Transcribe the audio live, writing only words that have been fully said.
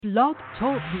Blog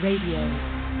Talk Radio.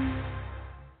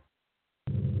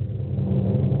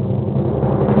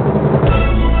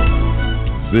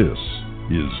 This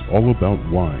is All About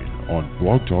Wine on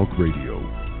Blog Talk Radio,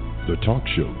 the talk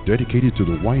show dedicated to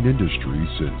the wine industry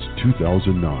since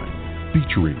 2009,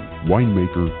 featuring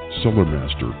winemaker, cellar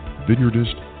master,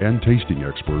 vineyardist, and tasting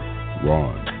expert,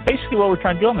 Ron. Basically, what we're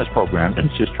trying to do on this program is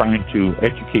just trying to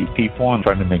educate people and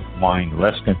trying to make wine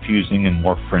less confusing and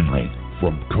more friendly.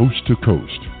 From coast to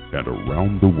coast and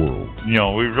around the world. You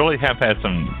know, we really have had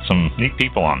some neat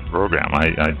people on the program.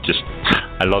 I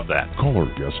love that. Call our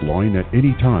guest line at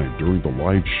any time during the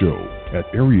live show at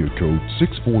area code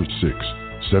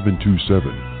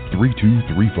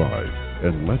 646-727-3235,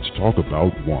 and let's talk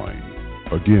about wine.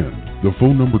 Again, the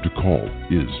phone number to call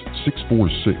is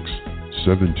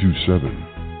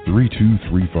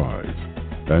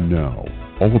 646-727-3235. And now,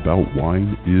 All About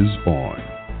Wine is on.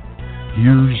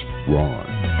 Here's Ron.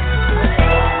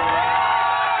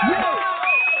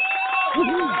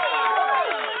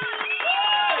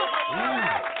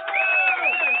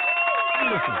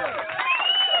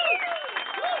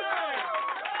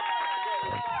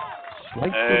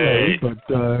 Slight delay, but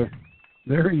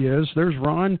there he is. There's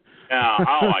Ron. Yeah.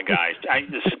 Oh my gosh.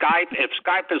 Skype. If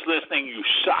Skype is listening, you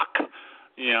suck.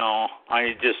 You know,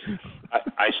 I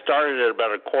started at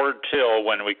about 1:15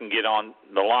 when we can get on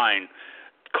the line,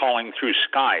 calling through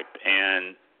Skype,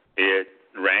 and it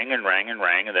rang and rang and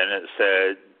rang, and then it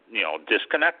said, you know,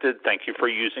 disconnected. Thank you for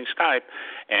using Skype.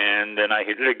 And then I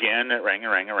hit it again. It rang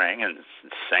and rang and rang, and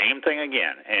same thing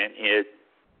again. And it,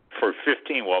 for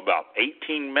about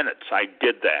 18 minutes, I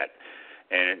did that,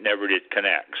 and it never did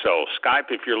connect. So Skype,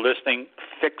 if you're listening,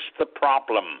 fix the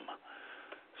problem.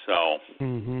 So,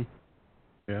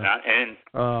 yeah. And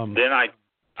then I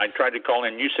tried to call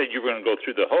in. You said you were going to go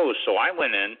through the host, so I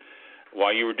went in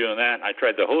while you were doing that. I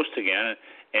tried the host again,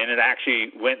 and it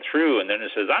actually went through, and then it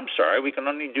says, I'm sorry, we can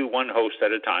only do one host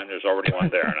at a time. There's already one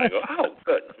there. And I go, oh,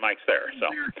 good, Mike's there.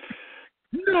 So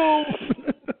no.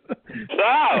 So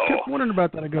I kept wondering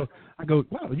about that. I go,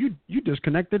 wow, you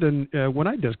disconnected, and when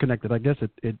I disconnected, I guess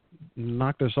it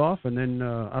knocked us off, and then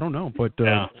I don't know, but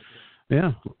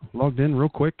yeah, logged in real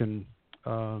quick and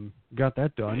got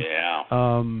that done. Yeah.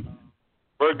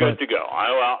 We're good to go.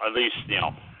 Well, at least, you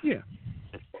know. Yeah.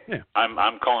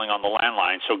 I'm calling on the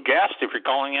landline. So guests, if you're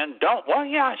calling in, don't. Well,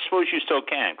 yeah, I suppose you still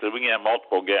can because we can have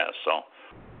multiple guests.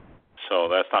 So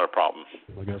that's not a problem.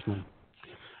 I guess not.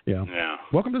 Yeah. Yeah.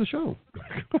 Welcome to the show.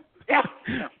 Yeah.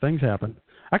 Things happen.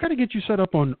 I got to get you set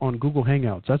up on Google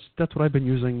Hangouts. That's what I've been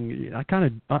using.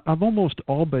 I've almost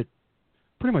all but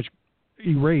pretty much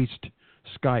erased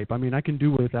Skype. I mean, I can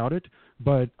do without it,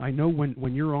 but I know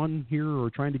when you're on here or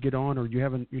trying to get on, or you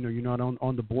haven't, you know, you're not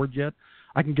on the board yet,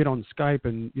 I can get on Skype,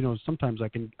 and you know, sometimes I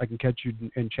can catch you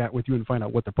and chat with you and find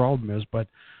out what the problem is. But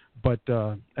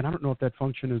and I don't know if that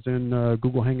function is in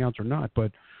Google Hangouts or not.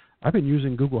 But I've been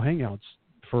using Google Hangouts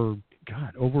for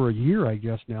over a year, I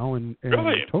guess now, and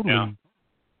really? Totally.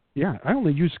 Yeah, I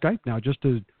only use Skype now just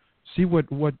to see what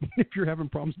if you're having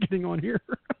problems getting on here.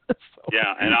 So.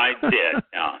 Yeah, and I did.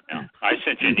 Yeah. I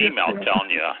sent you an email telling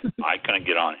you I couldn't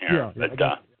get on here.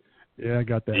 Yeah, I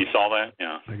got that. You saw that?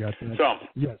 Yeah. I got that. So,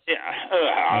 yes.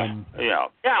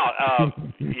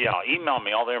 email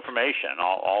me all the information.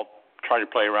 I'll try to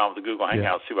play around with the Google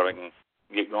Hangouts, see what I can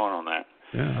get going on that.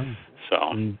 Yeah.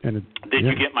 Did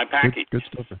you get my package? Good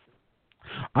stuff.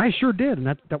 I sure did, and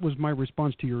that was my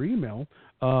response to your email.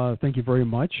 Thank you very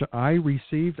much. I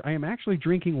am actually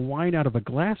drinking wine out of a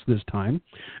glass this time,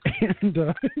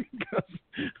 and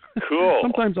cool.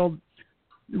 Sometimes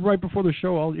right before the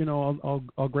show,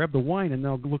 I'll grab the wine and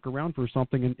I'll look around for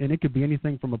something, and it could be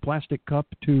anything from a plastic cup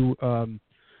to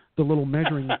the little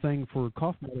measuring thing for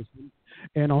cough medicine,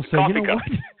 and I'll say, coffee you know cup.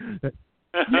 what?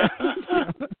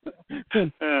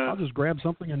 And I'll just grab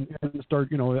something and start,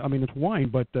 it's wine,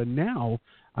 but now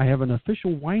I have an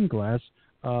official wine glass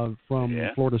from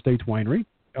Florida State's Winery,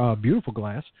 beautiful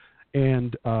glass,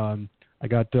 and I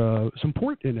got some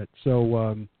port in it. So,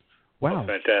 wow. Oh,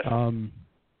 fantastic.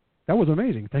 That was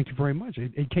amazing. Thank you very much.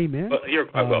 It came in.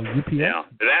 UPS. Yeah,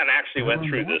 that actually went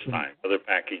through this awesome. time. The other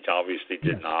package obviously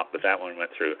did not, but that one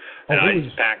went through. Oh, And I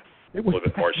packed a little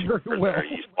bit more very well. there.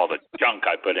 You saw the junk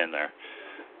I put in there.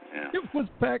 Yeah. It was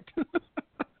packed.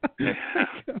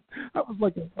 I was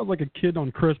like a kid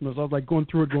on Christmas. I was like going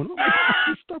through it, going, "Oh,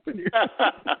 there's stuff in here."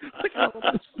 Look at all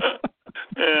this stuff.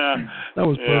 Yeah, that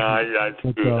was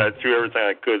perfect. I threw everything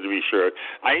I could to be sure.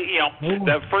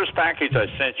 That first package I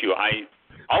sent you, I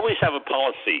always have a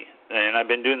policy, and I've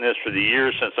been doing this for the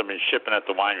years since I've been shipping at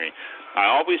the winery. I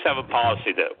always have a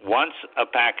policy that once a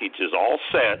package is all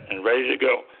set and ready to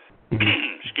go,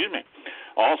 excuse me,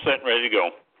 all set and ready to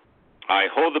go, I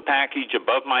hold the package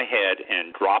above my head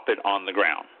and drop it on the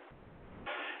ground.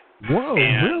 Whoa,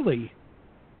 And really?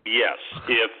 Yes.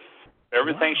 If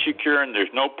everything's secure and there's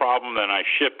no problem, then I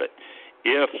ship it.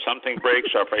 If something breaks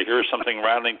or if I hear something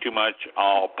rattling too much,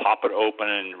 I'll pop it open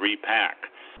and repack.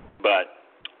 But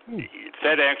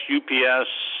FedEx, UPS,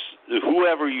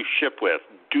 whoever you ship with,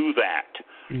 do that.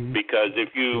 Because if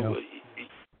you,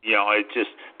 it's just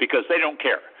because they don't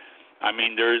care. I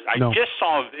mean, I just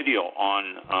saw a video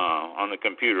on the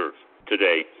computer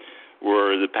today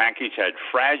where the package had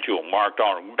fragile marked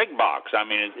on, big box. I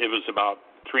mean, it was about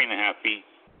 3.5 feet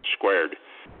squared,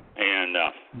 and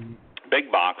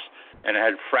big box, and it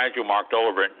had fragile marked all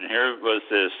over it. And here was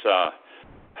this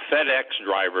FedEx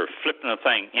driver flipping the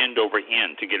thing end over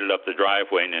end to get it up the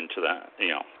driveway and into the,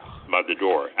 by the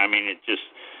door. I mean, it just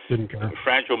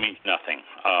fragile means nothing.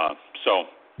 So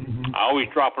I always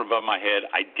drop it above my head.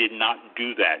 I did not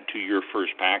do that to your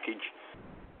first package,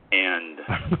 and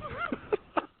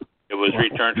it was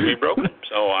returned to be broken.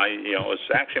 So it was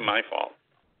actually my fault.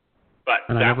 But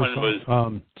that one was.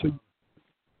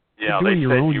 Doing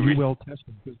your own UL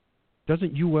testing.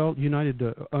 Doesn't UL, United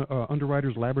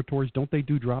Underwriters Laboratories, don't they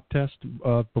do drop tests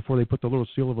before they put the little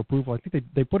seal of approval? I think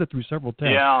they put it through several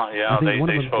tests. Yeah. I think one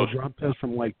of them is a drop test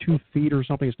from like 2 feet or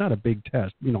something. It's not a big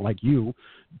test, like you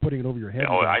putting it over your head.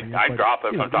 I drop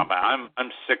it from top. I'm 6'2",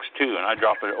 and I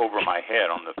drop it over my head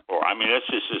on the floor. I mean, it's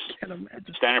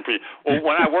just standard. Well,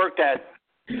 when I worked at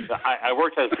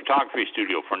a photography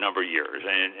studio for a number of years,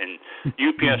 and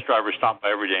UPS drivers stopped by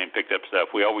every day and picked up stuff.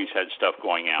 We always had stuff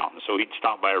going out, and so he'd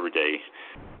stop by every day.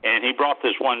 And he brought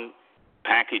this one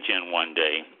package in one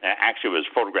day. Actually, it was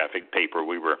photographic paper.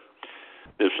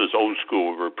 This was old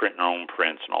school. We were printing our own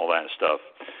prints and all that stuff.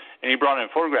 And he brought in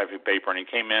photographic paper, and he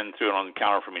came in, threw it on the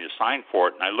counter for me to sign for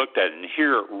it. And I looked at it, and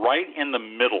here, right in the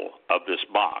middle of this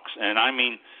box, and I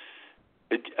mean,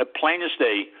 plain as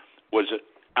day, was it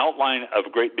outline of a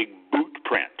great big boot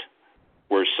print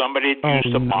where somebody had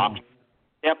used a box,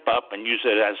 step up, and use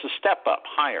it as a step up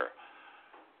higher.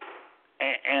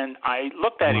 And I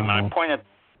looked at him, and I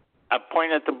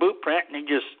pointed at the boot print, and he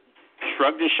just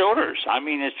shrugged his shoulders. I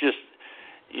mean, it's just,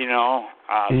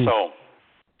 so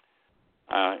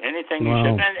anything you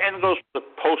ship, and it goes to the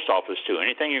post office too.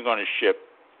 Anything you're going to ship,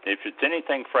 if it's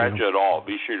anything fragile at all,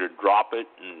 be sure to drop it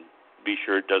and be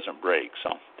sure it doesn't break.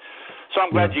 So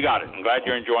I'm glad you got it. I'm glad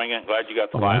you're enjoying it. I'm glad you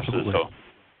got the glasses. Absolutely. So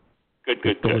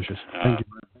good. Delicious.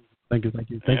 Thank you to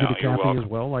Kathy as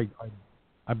well.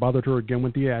 I bothered her again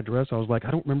with the address. I was like,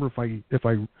 I don't remember if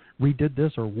I redid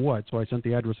this or what. So I sent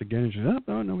the address again, and she said,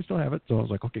 oh, no, we still have it. So I was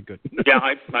like, okay, good. Yeah,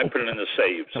 I put it in the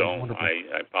save, so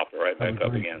I popped it right back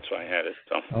up again, so I had it.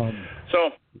 So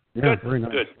good. Very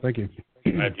nice. Good. Thank you.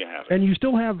 Glad you have it. And you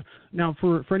still have now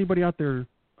for anybody out there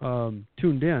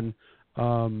tuned in.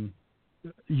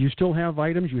 You still have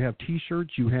items. You have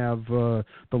T-shirts. You have the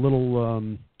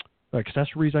little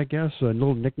accessories, I guess,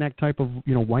 little knick-knack type of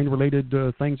wine-related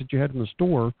things that you had in the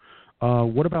store.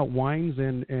 What about wines?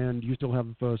 And you still have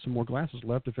some more glasses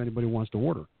left if anybody wants to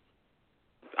order.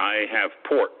 I have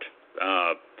port.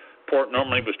 Port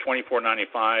normally was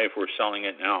 $24.95. We're selling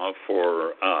it now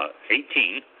for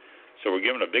 $18. So we're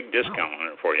giving a big discount on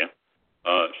it for you.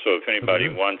 So if anybody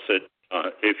wants it,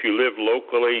 if you live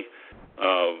locally,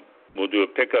 we'll do a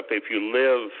pickup. If you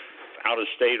live out of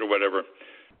state or whatever,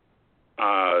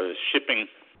 shipping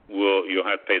you'll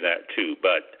have to pay that too.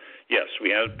 But yes, we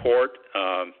have port.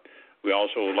 We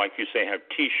also, like you say, have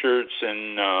T-shirts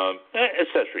and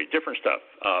accessories, different stuff.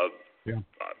 I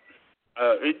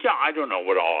don't know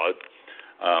what all.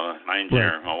 My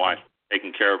engineer, my wife,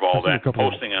 taking care of all that,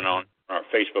 posting it on our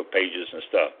Facebook pages and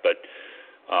stuff. But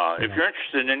if you're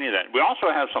interested in any of that, we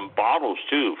also have some bottles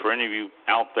too for any of you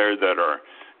out there that are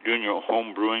doing your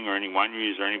home brewing or any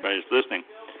wineries or anybody that's listening.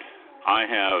 I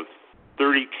have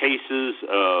 30 cases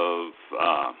of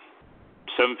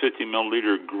 750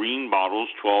 milliliter green bottles,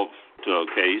 12 to a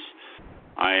case.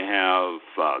 I have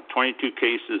 22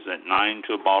 cases at 9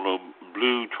 to a bottle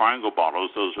blue triangle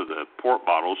bottles. Those are the port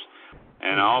bottles.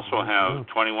 And I also have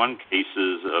 21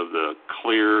 cases of the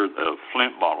clear, the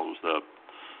Flint bottles, the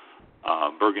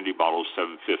Burgundy bottles,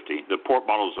 750. The port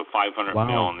bottles are 500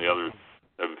 mil and the other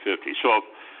 750. So if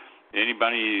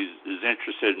anybody is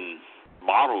interested in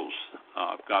bottles,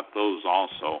 I've got those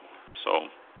also. So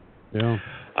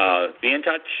be in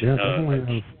touch. Yeah,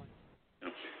 definitely.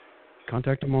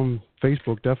 Contact them on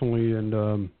Facebook, definitely, and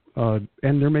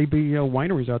there may be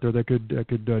wineries out there that could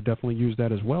definitely use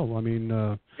that as well. I mean,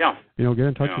 get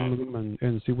in touch with them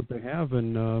and see what they have,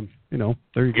 and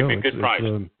there you Give go. Me a good price.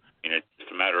 It's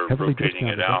just a matter of rotating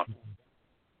it out.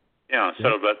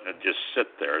 Instead of letting it just sit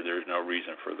there, there's no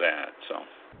reason for that. So.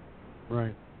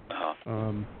 Right.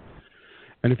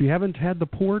 And if you haven't had the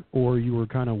port, or you were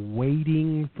kind of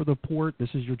waiting for the port,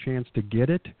 this is your chance to get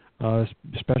it,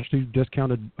 especially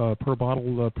discounted per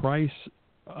bottle price.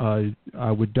 I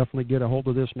would definitely get a hold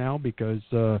of this now, because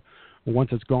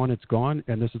once it's gone, it's gone.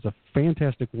 And this is a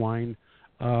fantastic wine.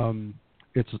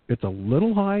 It's a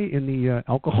little high in the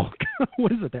alcohol.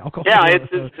 What is it? The alcohol? Yeah,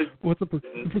 it's what's the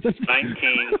percentage?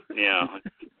 19. Yeah,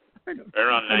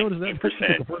 around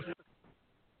 19%.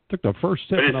 Took the first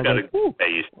sip, but it's and I got was like, "Ooh."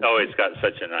 taste. Oh, it's got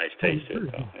such a nice taste to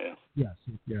it, though. Yeah. Yes,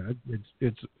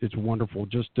 it's wonderful.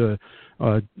 Just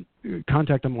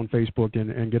contact them on Facebook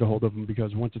and get a hold of them,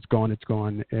 because once it's gone, it's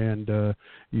gone, and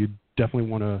you definitely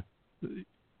want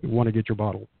to get your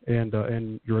bottle and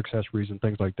your accessories and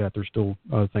things like that. There's still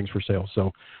things for sale,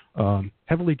 so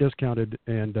heavily discounted,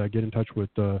 and get in touch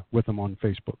with them on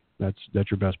Facebook. That's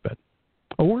your best bet.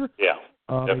 Or yeah.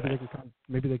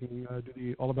 Maybe they can do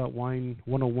the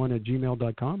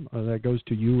allaboutwine101@gmail.com. That goes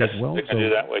to you yes, as well. They can do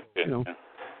that way too.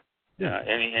 Yeah.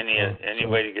 Any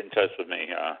way to get in touch with me,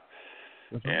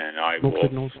 and I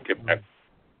will get back.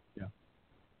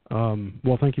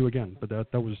 Well, thank you again. But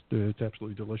that was it's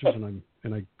absolutely delicious,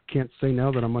 and I can't say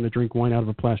now that I'm going to drink wine out of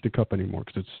a plastic cup anymore,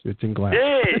 because it's in glass.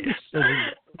 Yay!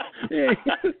 Yay!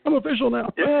 I'm official now.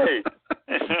 Yay!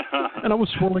 And I was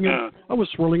swirling it. I was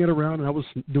swirling it around, and I was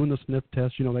doing the sniff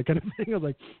test, that kind of thing. I was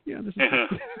like, yeah, this is.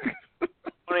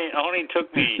 Only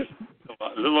took me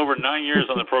a little over 9 years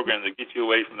on the program to get you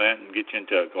away from that and get you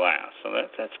into a glass. So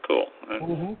that's cool.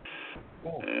 Mm-hmm.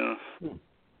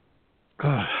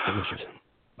 Yeah. Delicious.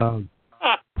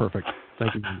 Perfect.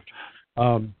 Thank you very much.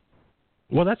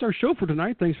 Well, that's our show for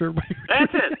tonight. Thanks for everybody.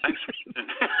 That's it. Thanks.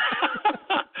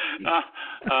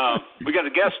 We got a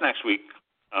guest next week,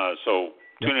 so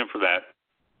tune in for that.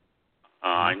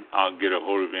 I'll get a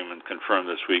hold of him and confirm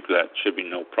this week. That should be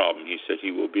no problem. He said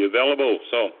he will be available.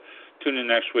 So tune in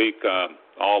next week.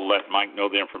 I'll let Mike know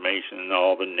the information and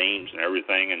all the names and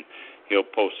everything, and he'll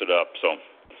post it up. So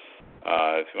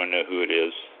if you want to know who it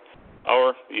is,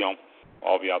 or,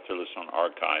 all of you out there listening on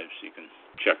archives, you can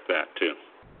check that too.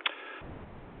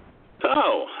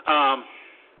 So,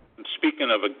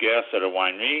 speaking of a guest at a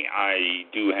winery, I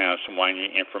do have some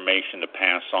winery information to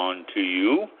pass on to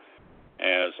you.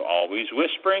 As always,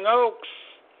 Whispering Oaks.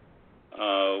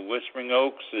 Whispering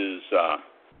Oaks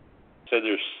said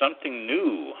there's something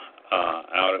new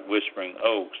out at Whispering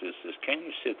Oaks. It says, can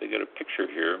you see it? They got a picture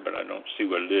here, but I don't see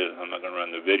what it is. I'm not going to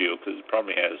run the video because it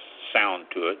probably has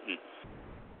sound to it, and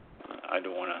I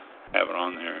don't want to have it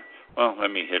on there. Well,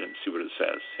 let me hit it and see what it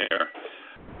says here.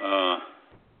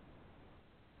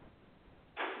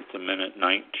 It's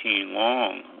 1:19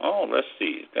 long. Oh, let's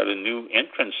see. It's got a new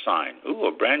entrance sign. Ooh,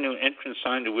 a brand new entrance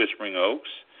sign to Whispering Oaks.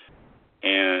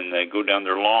 And they go down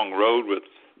their long road with,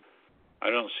 I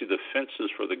don't see the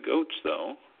fences for the goats,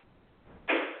 though.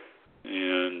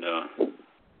 And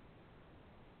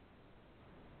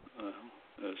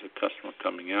there's a customer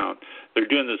coming out. They're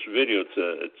doing this video. It's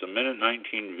a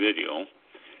 1:19 video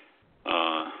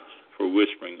for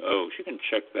Whispering Oaks. You can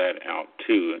check that out,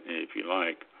 too, if you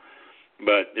like.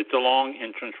 But it's a long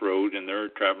entrance road, and they're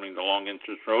traveling the long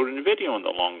entrance road and videoing the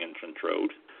long entrance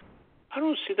road. I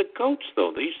don't see the goats,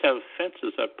 though. They used to have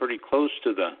fences up pretty close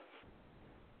to the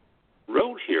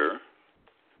road here,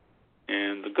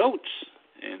 and the goats,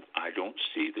 and I don't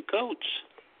see the goats.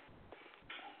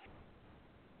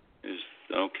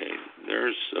 Okay,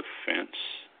 there's a fence,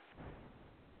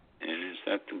 and is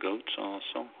that the goats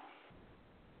also?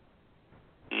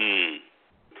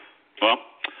 Well,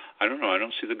 I don't know. I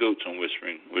don't see the goats on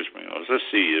Whispering Oaks. Let's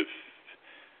see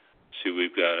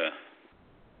we've got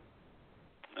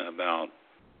about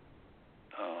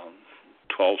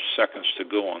 12 seconds to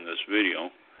go on this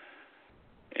video.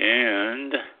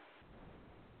 And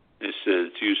it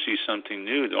says, do you see something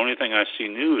new? The only thing I see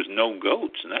new is no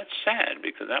goats, and that's sad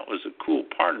because that was a cool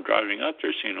part of driving up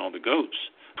there, seeing all the goats.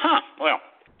 Well,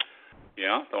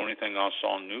 yeah, the only thing I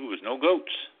saw new was no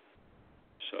goats.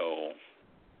 So,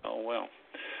 oh well.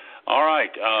 All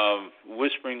right,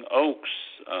 Whispering Oaks,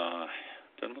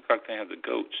 doesn't look like they have the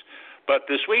goats. But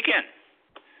this weekend,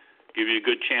 give you a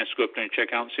good chance to go up there and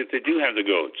check out and see if they do have the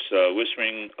goats.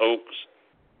 Whispering Oaks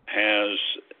has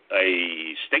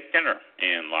a steak dinner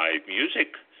and live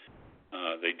music.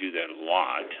 They do that a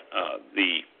lot.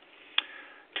 The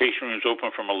tasting room is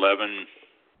open from 11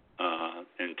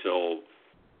 until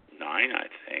 9, I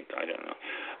think. I don't know.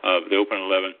 They open at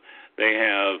 11. They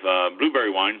have blueberry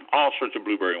wine, all sorts of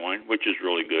blueberry wine, which is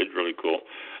really good, really cool.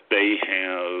 They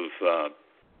have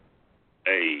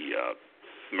a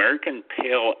American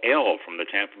Pale Ale from the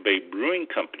Tampa Bay Brewing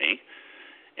Company,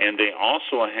 And they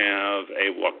also have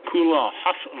a Wakula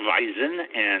Hofweizen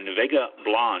and Vega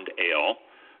Blonde Ale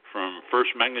from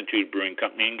First Magnitude Brewing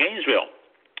Company in Gainesville.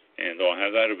 And they'll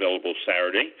have that available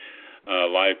Saturday.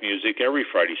 Live music every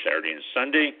Friday, Saturday, and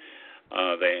Sunday.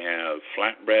 They have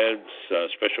flatbreads,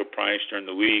 special price during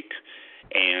the week,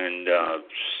 and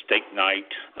steak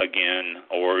night again,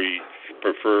 or if you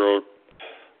prefer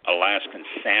Alaskan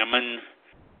salmon.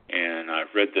 And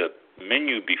I've read the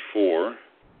menu before.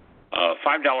 $5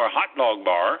 hot dog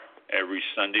bar every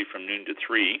Sunday from noon to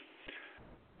 3.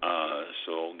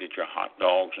 So get your hot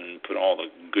dogs and put all the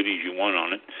goodies you want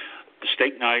on it. The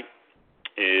steak night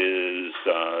is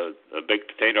a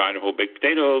baked potato, Idaho baked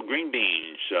potato, green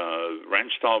beans,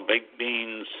 ranch-style baked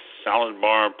beans, salad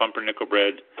bar, pumpernickel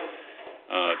bread,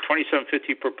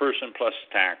 $27.50 per person plus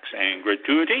tax and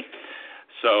gratuity.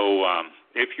 So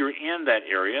if you're in that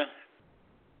area,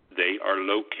 they are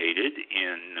located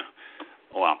in,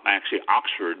 well, actually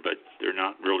Oxford, but they're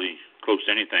not really close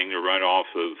to anything. They're right off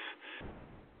of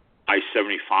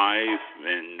I-75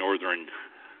 in northern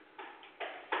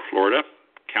Florida,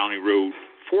 County Road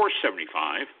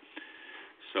 475.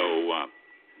 So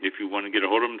if you want to get a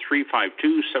hold of them,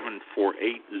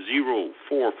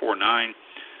 352-748-0449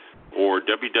 or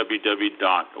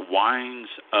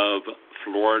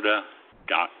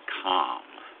www.winesofflorida.com.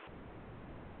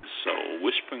 So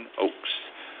Whispering Oaks.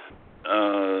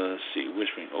 Let's see,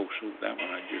 Whispering Oaks, that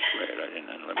one I just read. I didn't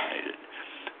eliminate it.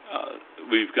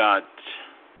 We've got...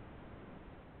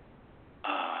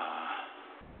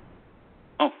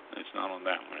 it's not on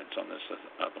that one. It's on this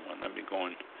other one. Let me go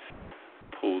and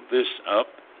pull this up.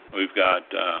 We've got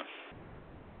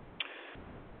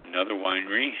another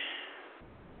winery.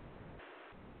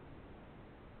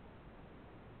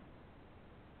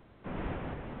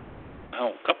 A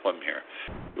couple of them here.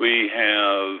 We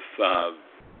have,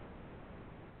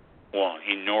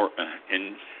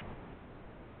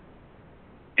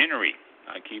 Inouye.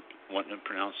 I keep wanting to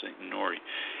pronounce it Inouye.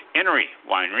 Inouye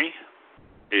Winery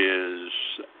is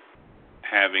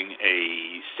having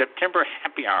a September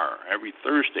happy hour every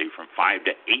Thursday from 5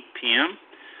 to 8 p.m.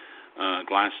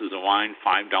 Glasses of wine,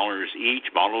 $5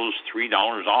 each. Bottles,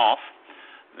 $3 off.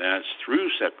 That's through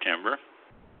September.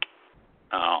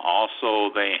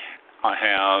 Also, they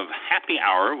have happy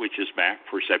hour, which is back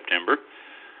for September.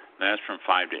 That's from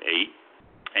 5 to 8.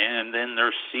 And then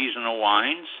there's seasonal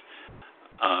wines.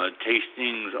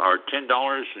 Tastings are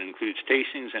 $10. It includes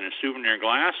tastings and a souvenir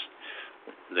glass.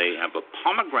 They have a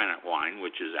pomegranate wine,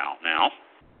 which is out now.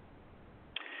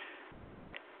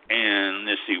 And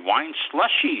let's see, wine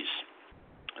slushies.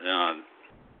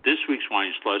 This week's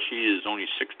wine slushie is only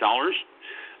 $6,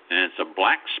 and it's a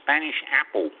black Spanish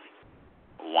apple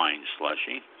wine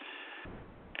slushie.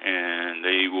 And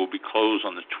they will be closed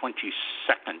on the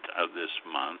 22nd of this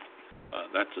month.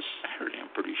 That's a Saturday, I'm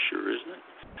pretty sure, isn't it?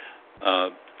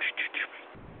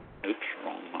 Oops,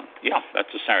 wrong month. Yeah,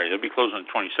 that's a Saturday. They'll be closed on the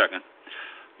 22nd.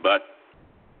 But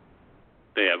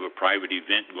they have a private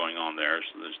event going on there,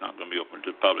 so it's not going to be open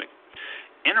to the public.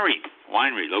 Inouye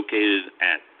Winery, located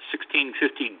at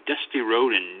 1650 Dusty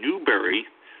Road in Newberry,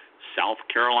 South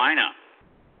Carolina.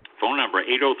 Phone number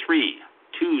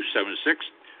 803-276-2855.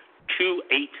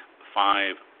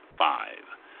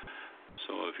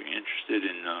 So if you're interested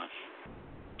in,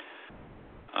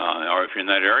 or if you're in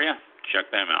that area,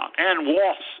 check them out. And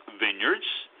Walt's Vineyards,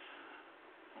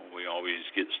 we always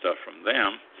get stuff from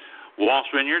them. Walt's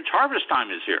Vineyards, harvest time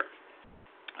is here.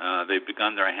 They've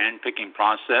begun their hand-picking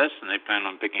process, and they plan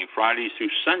on picking Fridays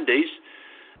through Sundays.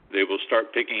 They will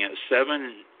start picking at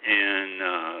 7, and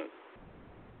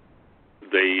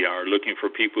they are looking for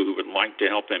people who would like to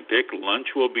help them pick.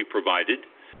 Lunch will be provided,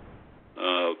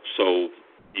 so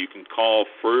you can call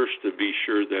first to be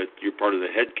sure that you're part of the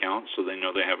head count so they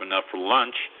know they have enough for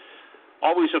lunch.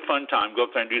 Always a fun time. Go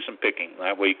up there and do some picking.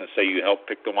 That way you can say you helped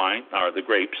pick the wine or the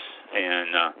grapes,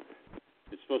 and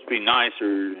it's supposed to be nice.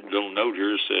 Or little note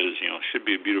here says, should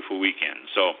be a beautiful weekend.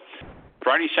 So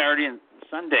Friday, Saturday, and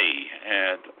Sunday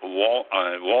at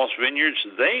Walt's Vineyards.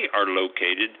 They are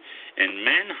located in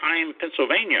Manheim,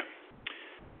 Pennsylvania,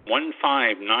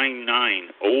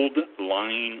 1599 Old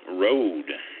Line Road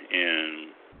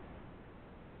in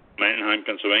Manheim,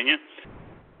 Pennsylvania.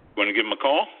 Want to give them a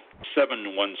call?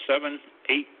 717-826-2715.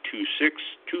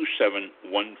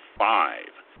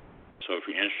 So if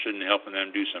you're interested in helping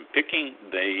them do some picking,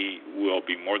 they will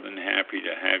be more than happy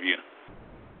to have you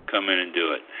come in and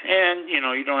do it. And, you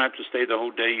don't have to stay the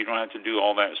whole day. You don't have to do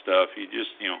all that stuff. You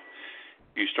just, you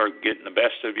start getting the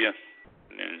best of you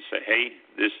and then say, hey,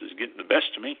 this is getting the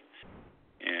best of me,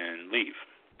 and leave.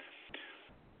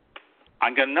 I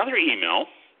got another email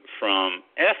from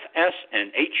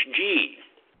FS&HG.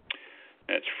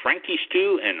 That's Frankie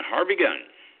Stew and Harvey Gunn.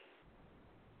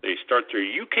 They start their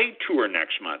UK tour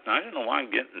next month. Now, I don't know why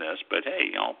I'm getting this, but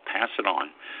hey, I'll pass it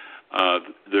on.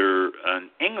 They're an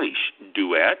English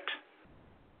duet.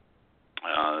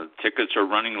 Tickets are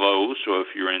running low, so if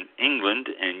you're in England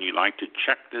and you'd like to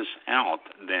check this out,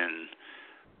 then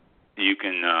you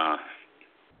can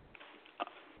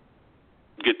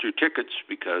get your tickets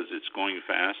because it's going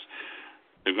fast.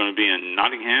 They're going to be in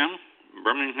Nottingham,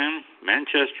 Birmingham,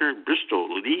 Manchester, Bristol,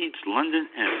 Leeds, London,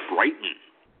 and Brighton.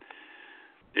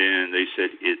 And they said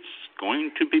it's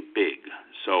going to be big.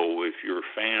 So if you're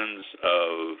fans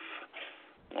of,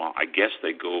 well, I guess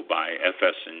they go by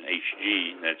FS and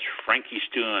HG, that's Frankie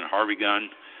Stew and Harvey Gunn,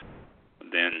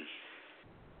 then,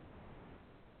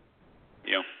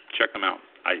 check them out.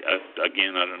 I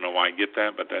don't know why I get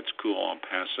that, but that's cool. I'll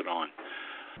pass it on.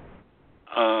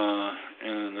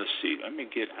 And let's see. Let me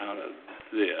get out of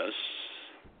this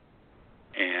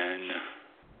and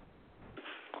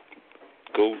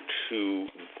go to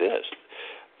this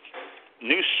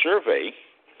new survey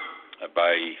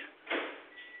by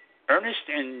Ernest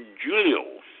and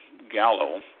Julio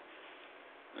Gallo.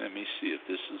 Let me see if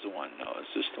this is the one. No, is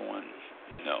this the one?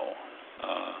 No.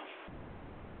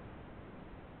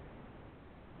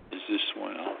 Is this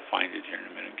one? I'll find it here in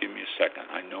a minute. Give me a second.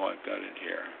 I know I've got it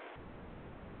here.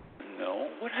 No.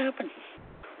 What happened?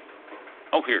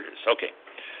 Oh, here it is. Okay.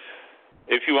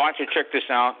 If you want to check this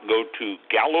out, go to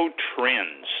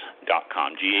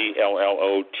gallotrends.com,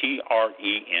 GALLOTRENDS,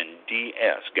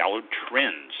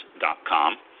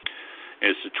 gallotrends.com.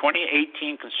 It's the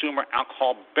 2018 Consumer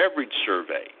Alcohol Beverage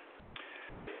Survey.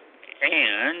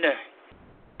 And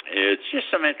it's just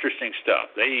some interesting stuff.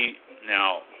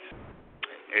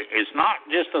 It's not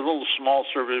just a little small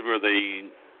survey where they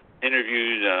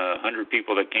interviewed 100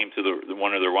 people that came to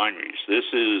one of their wineries.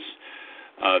 This is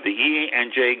the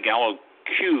E&J Gallo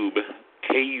Cube,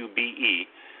 KUBE,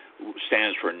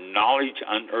 stands for Knowledge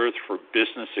Unearthed for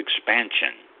Business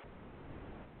Expansion.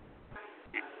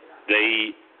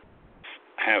 They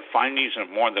have findings of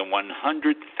more than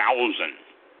 100,000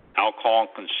 alcohol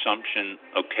consumption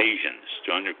occasions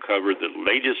to uncover the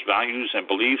latest values and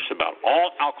beliefs about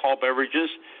all alcohol beverages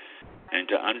and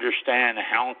to understand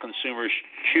how consumers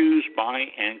choose,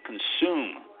 buy, and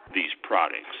consume these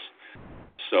products.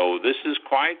 So this is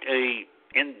quite a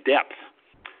in-depth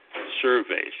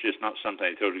survey. It's just not something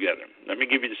I throw together. Let me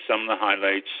give you some of the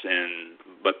highlights and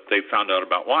what they found out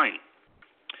about wine.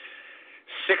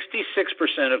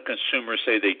 66% of consumers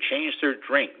say they change their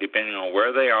drink depending on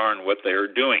where they are and what they are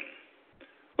doing,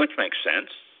 which makes sense.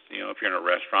 If you're in a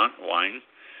restaurant, wine.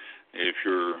 If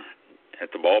you're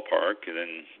at the ballpark,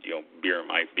 then beer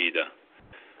might be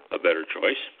a better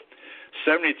choice.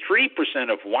 73%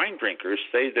 of wine drinkers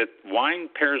say that wine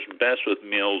pairs best with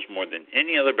meals more than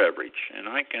any other beverage, and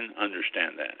I can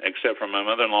understand that, except for my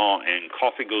mother-in-law, and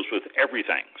coffee goes with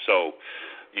everything. So,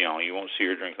 you won't see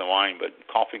her drink the wine, but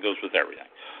coffee goes with everything.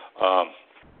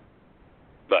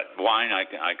 But wine, I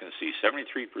can see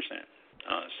 73%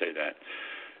 say that.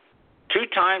 2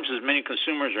 times as many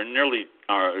consumers are nearly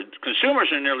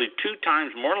 2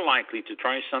 times more likely to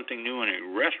try something new in a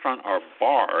restaurant or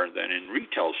bar than in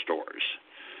retail stores.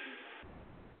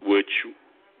 Which,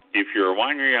 if you're a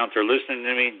winery out there listening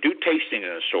to me, do tasting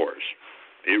in the stores.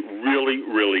 It really,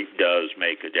 really does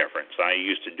make a difference. I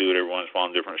used to do it every once in a while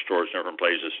in different stores, different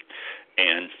places,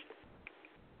 and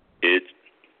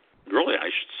I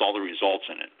saw the results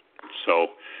in it.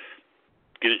 So,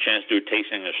 get a chance to do a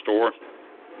tasting in a store,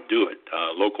 do it.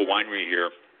 Local winery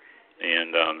here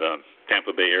in the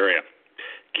Tampa Bay area,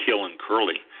 Kill and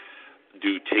Curly,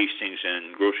 do tastings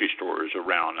in grocery stores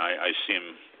around. I see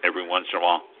them every once in a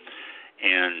while,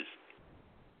 and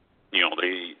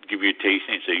they give you a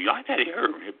tasting and say, "You like that?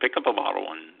 Here, pick up a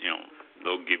bottle," and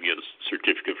they'll give you a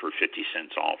certificate for 50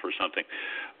 cents off or something.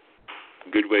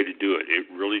 Good way to do it. It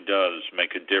really does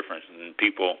make a difference, and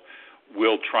people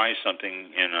will try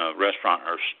something in a restaurant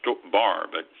or bar,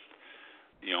 but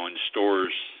in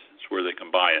stores, it's where they can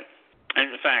buy it.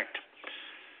 And in fact,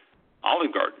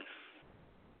 Olive Garden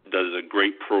does a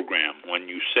great program. When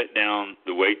you sit down,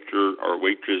 the waiter or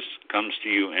waitress comes to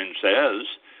you and says,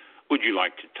 "Would you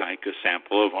like to take a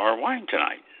sample of our wine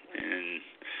tonight?" And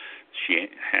she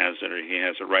has it, or he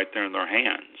has it right there in their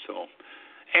hand.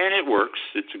 And it works.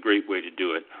 It's a great way to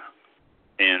do it.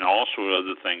 And also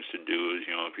other things to do is,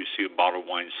 if you see a bottle of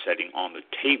wine sitting on the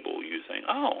table, you think,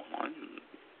 "Oh,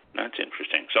 that's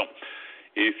interesting." So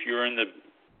if you're in the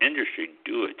industry,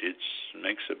 do it. It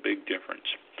makes a big difference.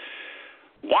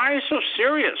 Why is so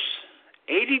serious?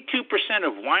 82%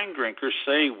 of wine drinkers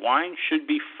say wine should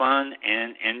be fun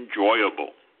and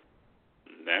enjoyable.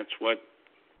 That's what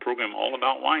program All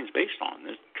About Wine is based on.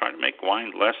 It's trying to make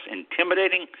wine less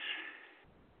intimidating,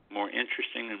 more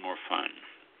interesting, and more fun.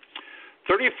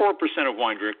 34% of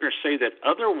wine drinkers say that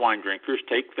other wine drinkers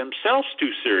take themselves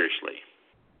too seriously.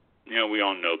 We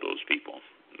all know those people,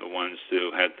 the ones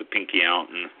who had the pinky out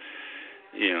and,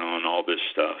 and all this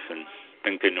stuff and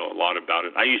think they know a lot about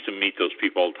it. I used to meet those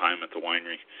people all the time at the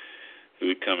winery who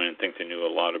would come in and think they knew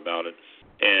a lot about it.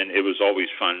 And it was always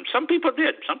fun. Some people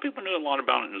did. Some people knew a lot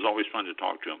about it, and it was always fun to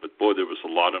talk to them. But, boy, there was a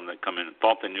lot of them that come in and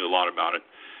thought they knew a lot about it.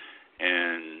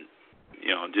 And,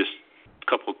 just a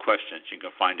couple of questions you can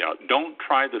find out. Don't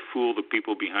try to fool the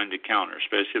people behind the counter,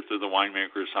 especially if they're the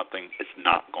winemaker or something. It's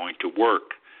not going to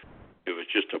work. If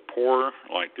it's just a pour,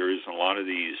 like there is in a lot of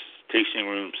these tasting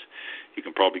rooms, you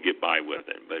can probably get by with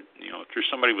it. But, if there's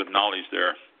somebody with knowledge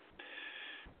there,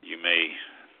 you may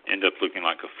end up looking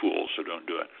like a fool, so don't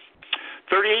do it.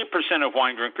 38% of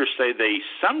wine drinkers say they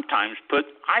sometimes put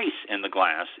ice in the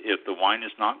glass if the wine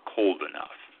is not cold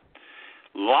enough.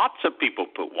 Lots of people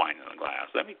put wine in the glass.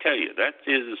 Let me tell you, that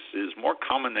is more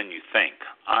common than you think.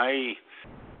 I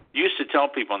used to tell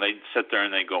people, and they'd sit there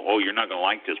and they'd go, "Oh, you're not going to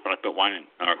like this, but I put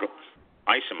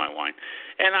ice in my wine."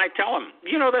 And I tell them,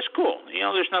 that's cool.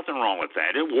 There's nothing wrong with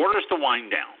that. It waters the wine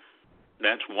down.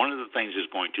 That's one of the things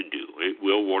it's going to do. It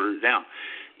will water it down.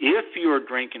 If you're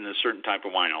drinking a certain type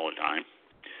of wine all the time,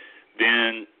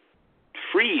 then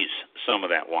freeze some of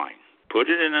that wine. Put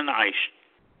it in an ice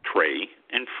tray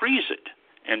and freeze it.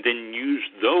 And then use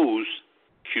those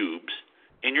cubes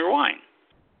in your wine.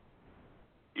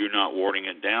 You're not watering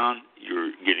it down.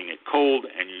 You're getting it cold,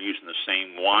 and you're using the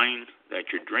same wine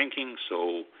that you're drinking,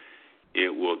 so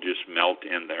it will just melt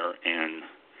in there and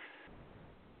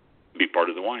be part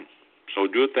of the wine. So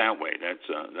do it that way. That's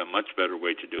a much better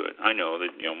way to do it. I know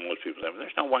that most people say,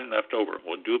 "There's no wine left over."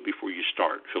 Well, do it before you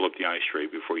start. Fill up the ice tray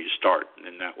before you start,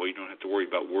 and that way you don't have to worry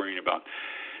about worrying about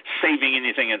saving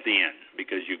anything at the end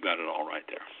because you've got it all right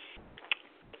there.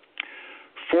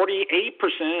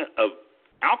 48% of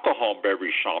alcohol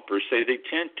beverage shoppers say they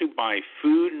tend to buy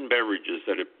food and beverages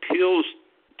that appeals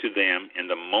to them in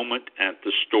the moment at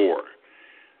the store.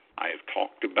 I have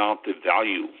talked about the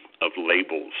value of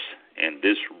labels, and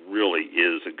this really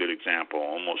is a good example.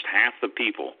 Almost half the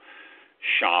people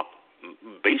shop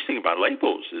basically by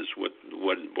labels is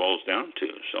what it boils down to.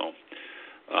 So,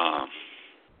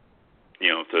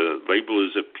 if the label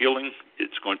is appealing,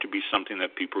 it's going to be something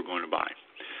that people are going to buy.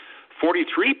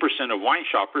 43% of wine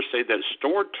shoppers say that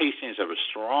store tastings have a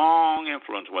strong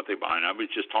influence on what they buy, and I was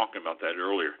just talking about that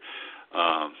earlier.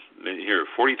 Here,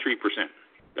 43%.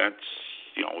 That's,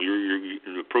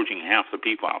 you're approaching half the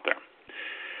people out there.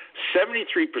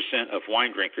 73% of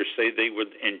wine drinkers say they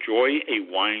would enjoy a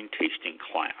wine tasting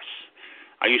class.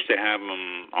 I used to have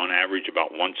them on average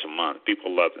about once a month. People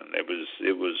loved them. It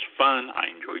was fun. I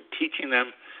enjoyed teaching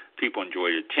them. People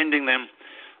enjoyed attending them.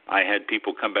 I had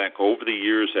people come back over the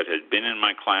years that had been in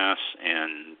my class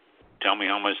and tell me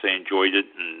how much they enjoyed it,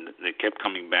 and they kept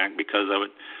coming back because of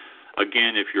it.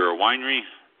 Again, if you're a winery,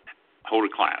 hold a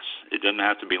class. It doesn't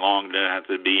have to be long. It doesn't have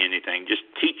to be anything. Just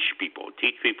teach people.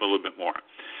 Teach people a little bit more.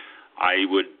 I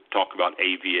would talk about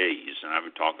AVAs, and I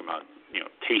would talk about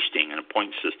tasting and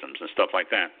point systems and stuff like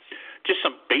that. Just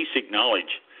some basic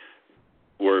knowledge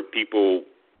where people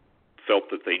felt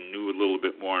that they knew a little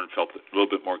bit more and felt a little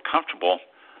bit more comfortable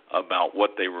about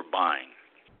what they were buying.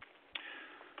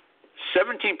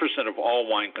 17% of all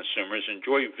wine consumers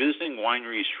enjoy visiting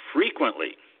wineries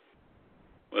frequently,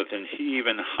 with an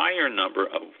even higher number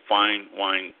of fine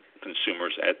wine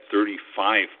consumers at 35%.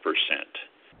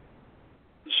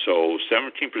 So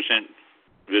 17%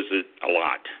 visit a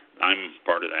lot. I'm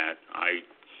part of that.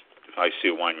 If I see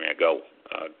a winery, I go.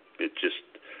 It's just,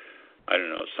 I don't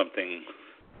know, something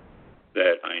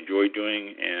that I enjoy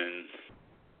doing, and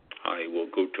I will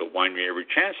go to a winery every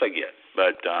chance I get.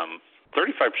 But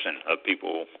 35% of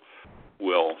people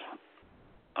will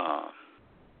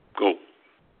go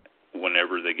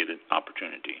whenever they get an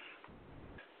opportunity.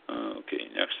 Okay,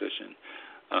 next session.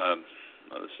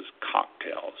 This is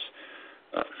cocktails.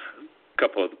 A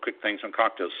couple of quick things on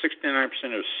cocktails. 69%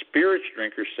 of spirits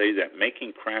drinkers say that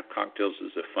making craft cocktails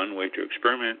is a fun way to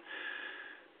experiment.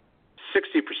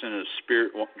 60% of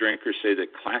spirit drinkers say that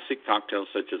classic cocktails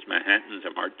such as Manhattans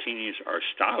and martinis are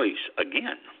stylish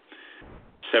again.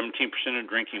 17% are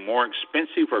drinking more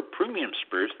expensive or premium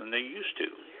spirits than they used to.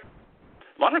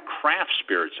 A lot of craft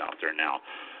spirits out there now.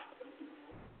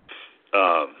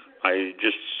 I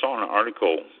just saw an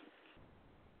article,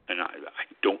 and I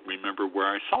don't remember where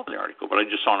I saw the article, but I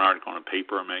just saw an article in a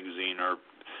paper, a magazine, or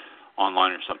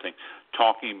online or something,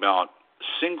 talking about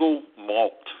single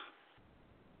malt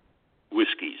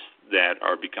whiskeys that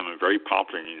are becoming very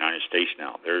popular in the United States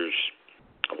now. There's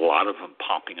a lot of them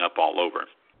popping up all over,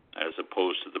 as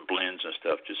opposed to the blends and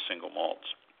stuff, just single malts,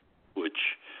 which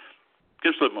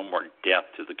gives a little bit more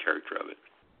depth to the character of it.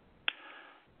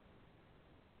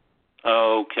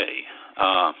 Okay.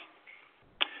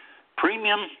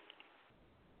 Premium,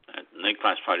 they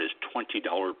classify it as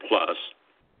 $20 plus.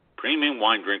 Premium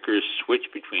wine drinkers switch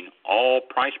between all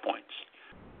price points.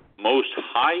 Most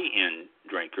high-end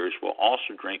drinkers will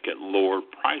also drink at lower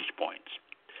price points.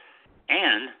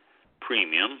 And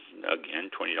premium, again,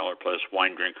 $20 plus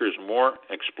wine drinkers, more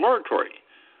exploratory,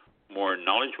 more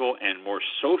knowledgeable, and more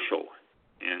social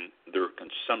in their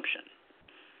consumption.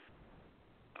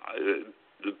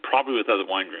 Probably with other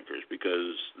wine drinkers,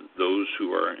 because those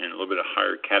who are in a little bit of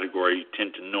higher category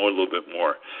tend to know a little bit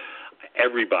more.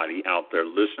 Everybody out there,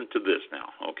 listen to this now,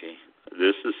 okay?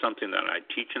 This is something that I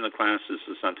teach in the class. This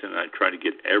is something that I try to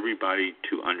get everybody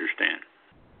to understand.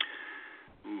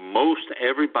 Most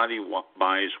everybody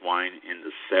buys wine in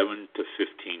the $7 to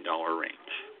 $15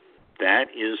 range.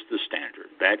 That is the standard.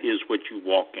 That is what you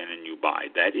walk in and you buy.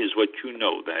 That is what you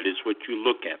know. That is what you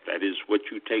look at. That is what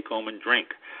you take home and drink.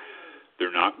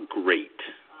 They're not great.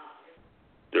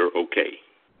 They're okay.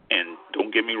 And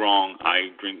don't get me wrong,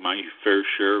 I drink my fair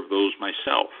share of those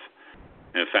myself.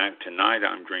 In fact, tonight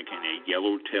I'm drinking a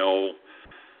Yellowtail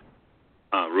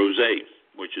rosé,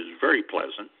 which is very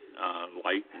pleasant,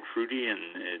 light and fruity, and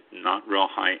not real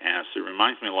high acid. It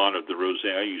reminds me a lot of the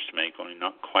rosé I used to make, only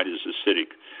not quite as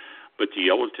acidic. But the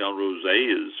Yellowtail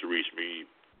rosé is reasonably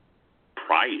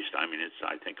priced. I mean,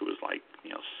 I think it was like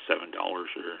 $7 or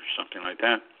something like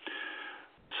that.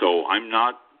 So I'm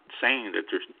not saying that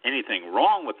there's anything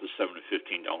wrong with the $7 to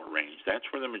 $15 range. That's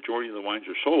where the majority of the wines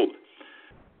are sold.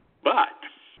 But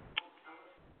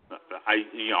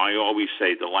I always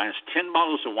say the last 10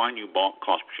 bottles of wine you bought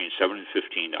cost between $7 and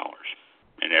 $15,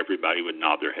 and everybody would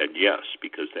nod their head yes,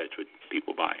 because that's what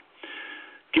people buy.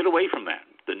 Get away from that.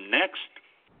 The next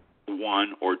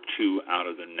one or two out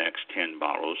of the next 10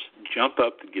 bottles, jump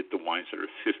up to get the wines that are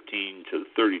 $15 to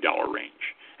the $30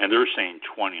 range. And they're saying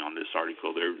 20 on this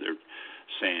article. They're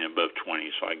saying above 20,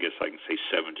 so I guess I can say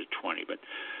 7 to 20. But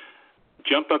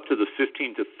jump up to the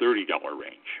 $15 to $30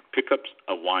 range. Pick up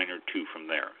a wine or two from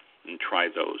there and try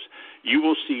those. You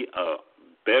will see a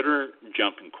better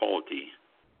jump in quality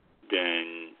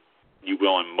than you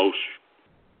will in most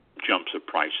jumps of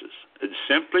prices. It's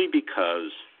simply because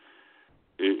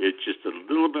it just a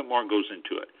little bit more goes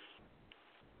into it.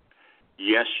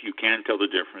 Yes, you can tell the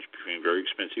difference between very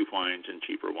expensive wines and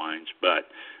cheaper wines, but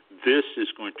this is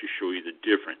going to show you the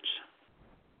difference.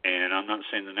 And I'm not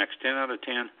saying the next 10 out of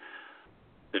 10,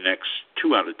 the next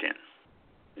 2 out of 10.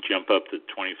 Jump up to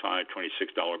 $25,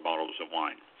 $26 bottles of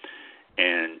wine.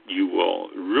 And you will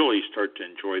really start to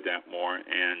enjoy that more,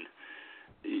 and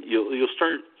you'll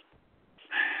start,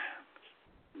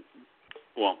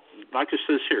 well, like it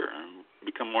says here,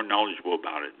 become more knowledgeable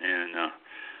about it, and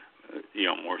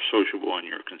more sociable in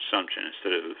your consumption.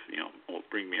 Instead of well,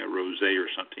 bring me a rosé or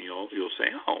something, you'll say,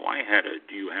 oh, I had it.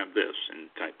 Do you have this? And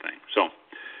type thing. So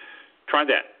try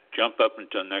that. Jump up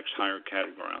into the next higher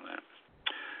category on that.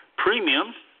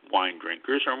 Premium wine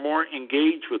drinkers are more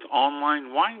engaged with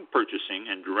online wine purchasing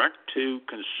and direct to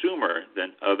consumer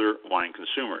than other wine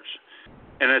consumers.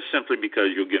 And that's simply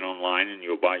because you'll get online and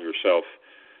you'll buy yourself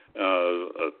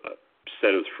a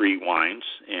set of 3 wines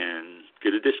and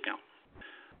get a discount.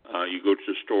 You go to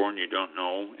the store and you don't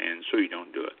know, and so you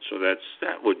don't do it. So that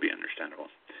would be understandable.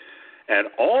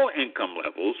 At all income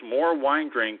levels, more wine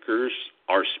drinkers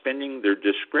are spending their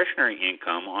discretionary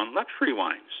income on luxury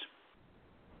wines.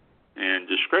 And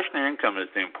discretionary income is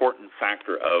the important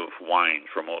factor of wine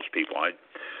for most people.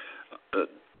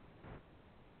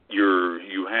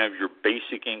 You have your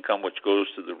basic income, which goes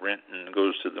to the rent and it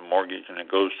goes to the mortgage and it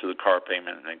goes to the car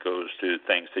payment and it goes to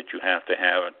things that you have to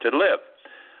live.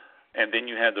 And then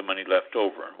you have the money left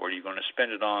over. What are you going to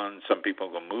spend it on? Some people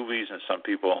go movies and some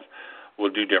people will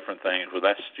do different things. Well,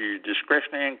 that's your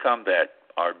discretionary income that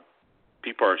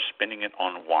people are spending it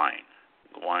on wine.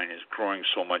 The wine is growing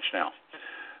so much now.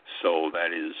 So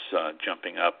that is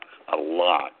jumping up a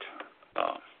lot.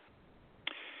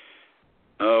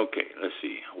 Okay, let's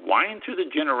see. Wine through the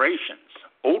generations.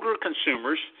 Older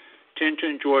consumers tend to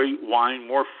enjoy wine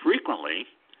more frequently,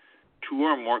 2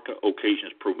 or more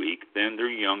occasions per week, than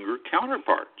their younger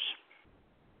counterparts.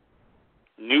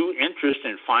 New interest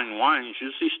in fine wines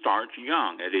usually starts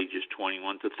young, at ages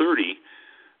 21 to 30,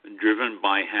 driven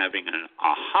by having an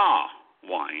aha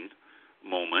wine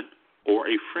moment or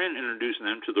a friend introducing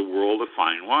them to the world of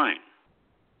fine wine.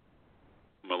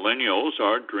 Millennials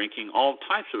are drinking all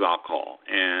types of alcohol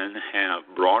and have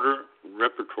broader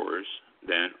repertoires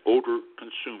than older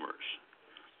consumers.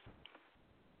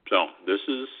 So this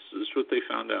is what they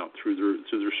found out through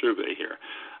their survey here.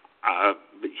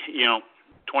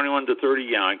 21 to 30,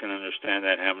 yeah, I can understand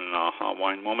that having an aha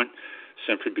wine moment,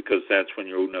 simply because that's when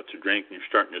you're old enough to drink and you're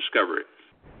starting to discover it.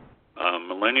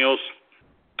 Millennials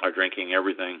are drinking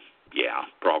everything, yeah,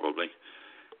 probably.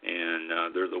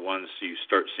 And they're the ones you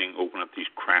start seeing open up these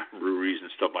craft breweries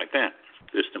and stuff like that.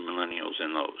 It's the millennials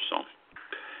in those. So,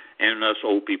 and us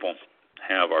old people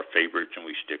have our favorites and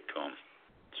we stick to them.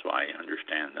 So I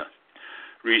understand the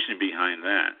reason behind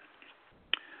that.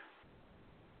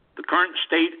 The current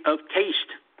state of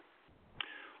taste.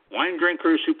 Wine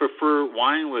drinkers who prefer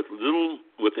wine with a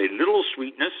little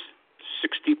sweetness,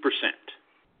 60%.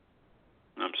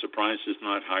 I'm surprised it's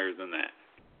not higher than that.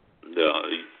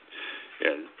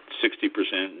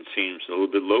 60% seems a little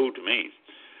bit low to me.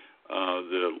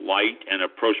 The light and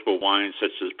approachable wines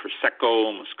such as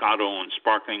Prosecco, Moscato, and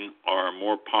Sparkling are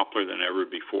more popular than ever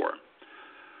before.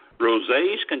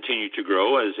 Rosés continue to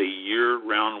grow as a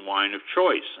year-round wine of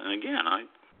choice. And again, I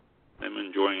am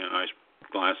enjoying a nice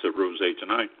glass of rosé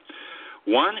tonight.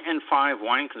 1 in 5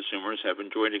 wine consumers have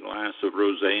enjoyed a glass of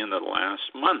rosé in the last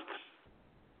month.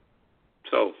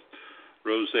 So,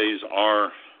 rosés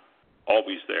are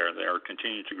always there. They are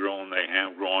continuing to grow, and they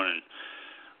have grown. And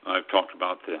I've talked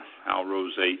about how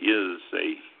rosé is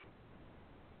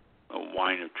a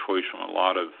wine of choice from a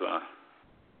lot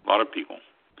of people.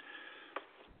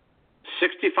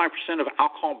 65% of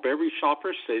alcohol beverage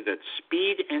shoppers say that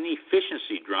speed and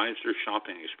efficiency drives their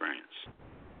shopping experience.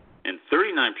 And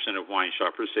 39% of wine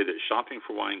shoppers say that shopping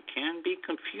for wine can be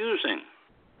confusing.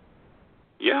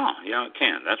 Yeah, it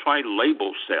can. That's why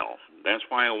labels sell. That's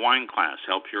why a wine class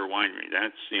helps your winery.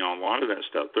 That's, a lot of that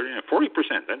stuff. 40%.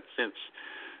 It's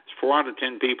 4 out of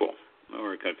 10 people who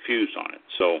are confused on it.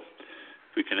 So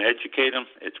if we can educate them,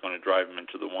 it's going to drive them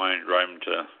into the wine, drive them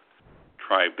to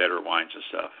try better wines and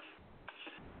stuff.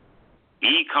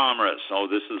 E-commerce. Oh,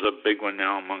 this is a big one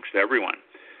now amongst everyone.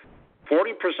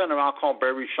 40% of alcohol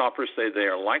beverage shoppers say they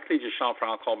are likely to shop for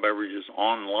alcohol beverages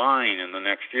online in the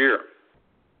next year.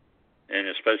 And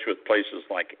especially with places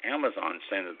like Amazon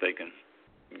saying that they can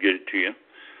get it to you.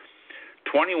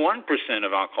 21%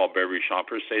 of alcohol beverage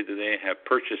shoppers say that they have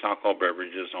purchased alcohol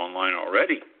beverages online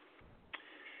already.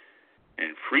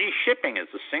 And free shipping is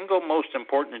the single most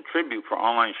important attribute for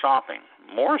online shopping,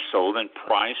 more so than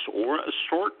price or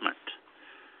assortment.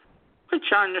 Which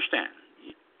I understand.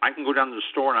 I can go down to the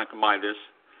store and I can buy this,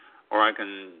 or I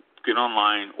can get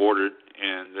online, order it,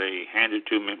 and they hand it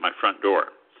to me at my front door.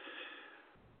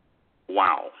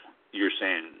 Wow. You're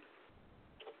saying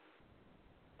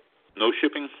no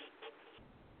shipping?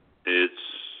 It's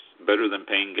better than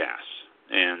paying gas.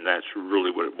 And that's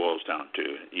really what it boils down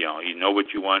to. You know what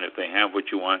you want, if they have what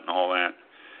you want and all that.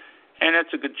 And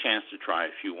that's a good chance to try a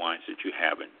few wines that you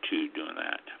haven't too doing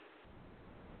that.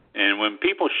 And when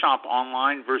people shop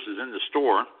online versus in the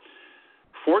store,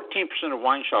 14% of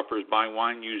wine shoppers buy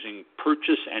wine using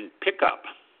purchase and pickup.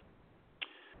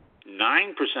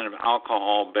 9% of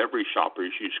alcohol beverage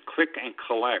shoppers use click and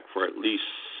collect for at least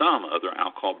some other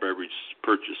alcohol beverage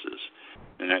purchases.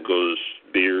 And that goes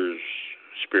beers,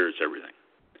 spirits, everything.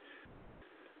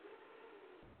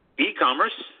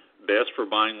 E-commerce, best for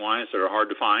buying wines that are hard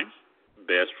to find,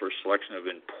 best for selection of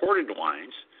imported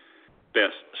wines,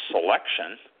 best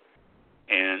selection,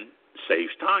 and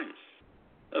saves time,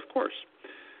 of course.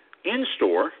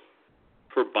 In-store,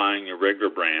 for buying your regular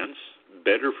brands,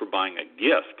 better for buying a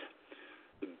gift,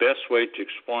 the best way to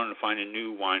explore and find a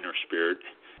new wine or spirit,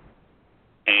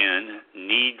 and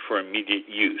need for immediate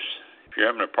use. If you're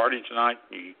having a party tonight,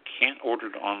 you can't order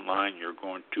it online. You're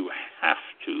going to have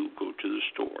to go to the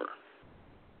store.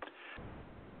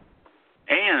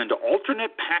 And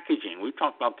alternate packaging. We've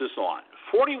talked about this a lot.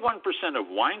 41% of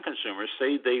wine consumers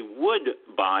say they would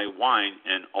buy wine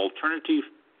in alternative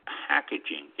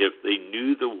packaging if they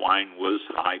knew the wine was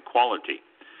high quality.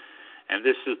 And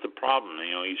this is the problem.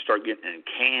 You start getting in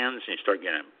cans, and you start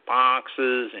getting in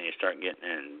boxes, and you start getting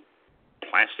in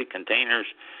plastic containers,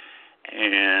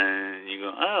 and you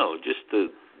go, just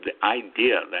the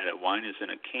idea that a wine is in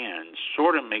a can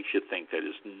sort of makes you think that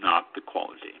it's not the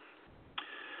quality.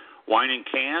 Wine in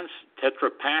cans,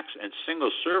 Tetra Paks, and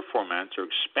single-serve formats are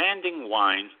expanding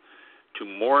wine to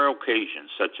more occasions,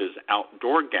 such as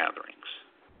outdoor gatherings,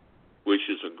 which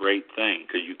is a great thing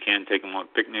because you can take them on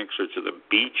picnics or to the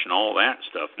beach and all that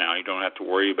stuff now. You don't have to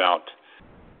worry about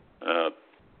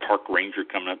park ranger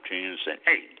coming up to you and saying,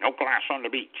 hey, no glass on the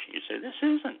beach. You say, this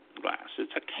isn't glass,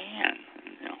 it's a can.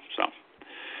 So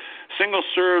Single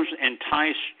serves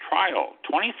entice trial.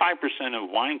 25% of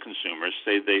wine consumers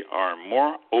say they are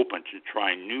more open to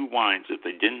try new wines if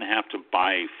they didn't have to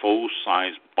buy a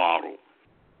full-size bottle,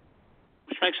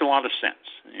 which makes a lot of sense.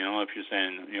 If you're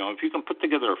saying, if you can put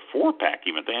together a 4-pack,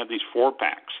 even they have these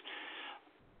 4-packs.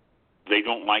 They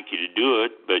don't like you to do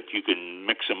it, but you can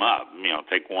mix them up.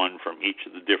 Take one from each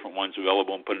of the different ones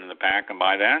available and put it in the pack and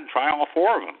buy that and try all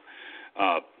 4 of them.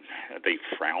 They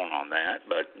frown on that,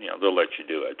 but they'll let you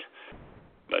do it.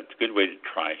 But it's a good way to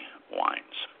try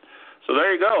wines. So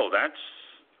there you go. That's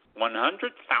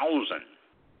 100,000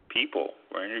 people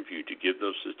were interviewed to give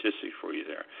those statistics for you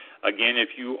there. Again,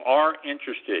 if you are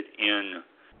interested in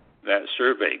that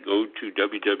survey, go to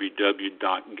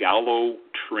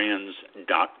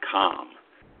www.gallotrends.com,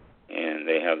 and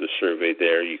they have the survey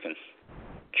there. You can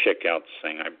check out the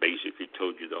thing. I basically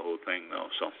told you the whole thing, though.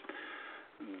 So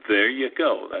there you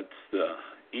go. That's the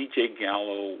E.J.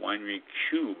 Gallo Winery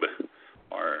Cube,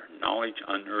 our Knowledge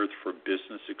Unearthed for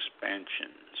Business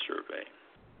Expansion survey,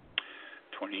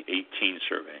 2018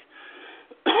 survey.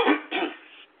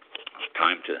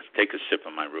 Time to take a sip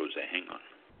of my rosé. Hang on.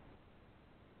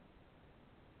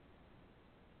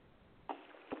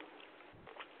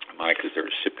 Because they're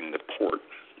sipping the port,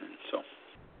 and so.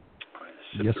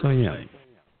 Yes, I am.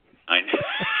 I know.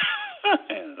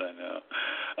 Yes, I know.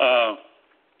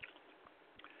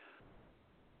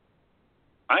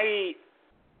 I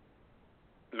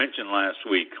mentioned last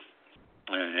week,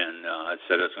 and I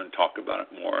said I was going to talk about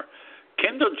it more.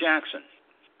 Kendall Jackson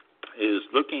is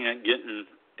looking at getting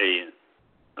an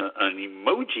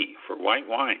emoji for white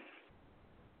wine.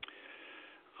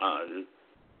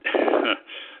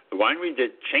 The winery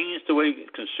that changed the way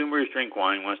consumers drink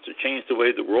wine wants to change the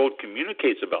way the world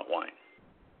communicates about wine.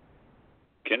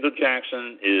 Kendall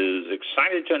Jackson is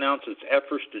excited to announce its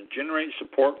efforts to generate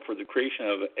support for the creation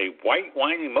of a white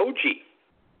wine emoji.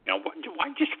 Now,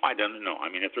 why just white? I don't know. I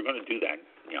mean, if they're going to do that,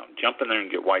 jump in there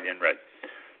and get white and red.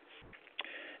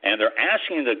 And they're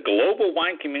asking the global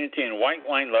wine community and white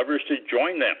wine lovers to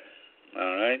join them.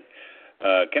 All right.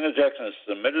 Kendall Jackson has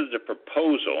submitted the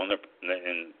proposal, and I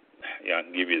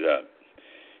can give you the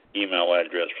email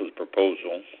address for the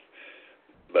proposal,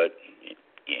 but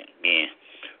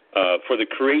for the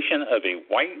creation of a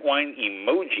white wine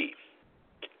emoji,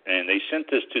 and they sent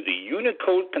this to the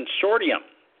Unicode Consortium.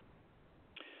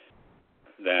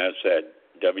 That's at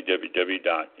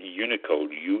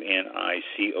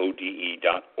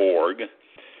www.unicode.org.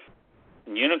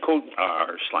 Unicode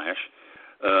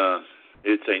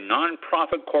it's a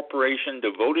non-profit corporation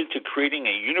devoted to creating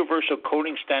a universal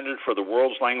coding standard for the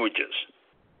world's languages.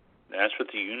 That's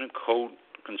what the Unicode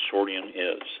Consortium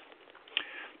is.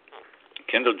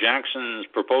 Kendall Jackson's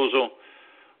proposal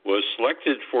was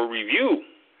selected for review,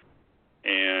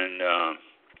 and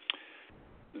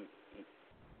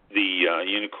the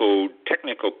Unicode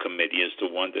Technical Committee is the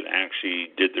one that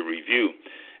actually did the review,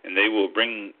 and they will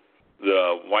bring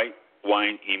the white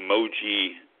wine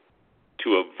emoji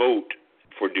to a vote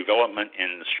for development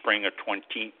in the spring of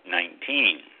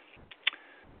 2019.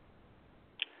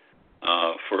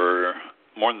 For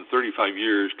more than 35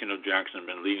 years, Kendall Jackson has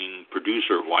been leading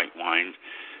producer of white wine,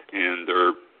 and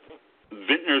their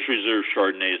Vintners Reserve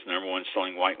Chardonnay is the number one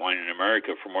selling white wine in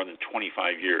America for more than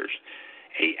 25 years.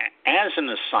 Hey, as an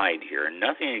aside here,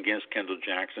 nothing against Kendall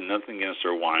Jackson, nothing against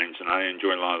their wines, and I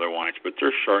enjoy a lot of their wines, but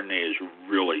their Chardonnay is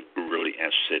really, really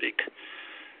acidic.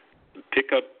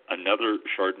 Pick up another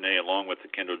Chardonnay along with the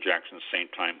Kendall Jackson at the same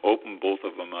time, open both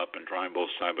of them up and try them both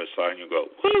side by side, and you'll go,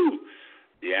 whoo!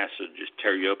 The acid just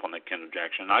tear you up on that Kendall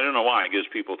Jackson. I don't know why. I guess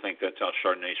people think that's how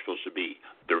Chardonnay is supposed to be.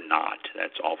 They're not.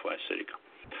 That's awful acidic.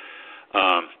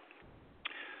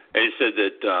 They said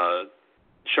that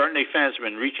Chardonnay fans have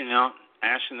been reaching out,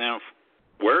 asking them,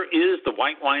 where is the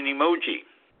white wine emoji?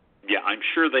 Yeah, I'm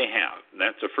sure they have.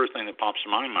 That's the first thing that pops in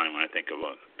my mind when I think of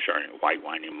a Chardonnay white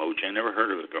wine emoji. I never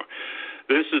heard of it before.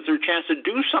 This is their chance to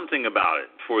do something about it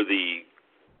for the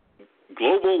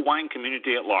global wine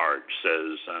community at large,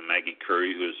 says Maggie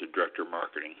Curry, who is the director of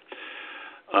marketing.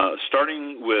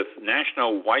 Starting with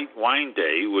National White Wine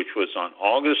Day, which was on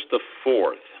August the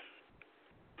 4th.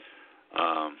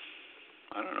 I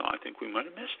don't know. I think we might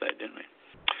have missed that, didn't we?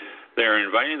 They're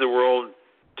inviting the world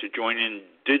to join in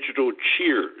digital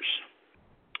cheers.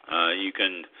 You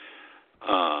can.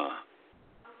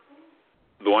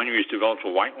 The wineries developed a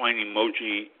white wine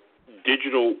emoji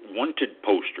digital wanted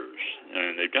posters,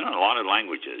 and they've done a lot of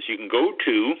languages. You can go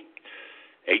to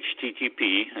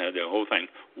http, the whole thing,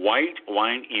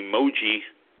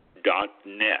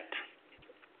 whitewineemoji.net.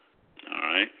 All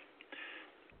right.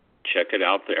 Check it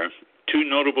out there. Two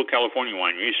notable California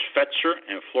wineries, Fetzer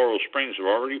and Floral Springs, have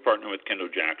already partnered with Kendall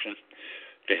Jackson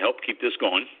to help keep this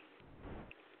going.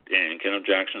 And Kendall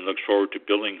Jackson looks forward to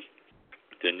building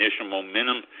the initial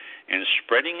momentum and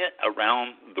spreading it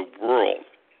around the world.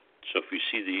 So if you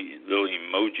see the little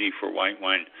emoji for white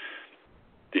wine,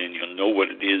 then you'll know what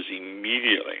it is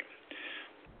immediately.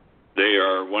 They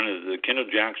are one of the Kendall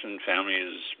Jackson family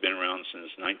has been around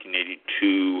since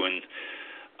 1982, and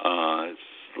it's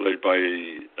led by,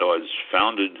 was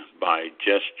founded by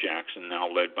Jess Jackson, now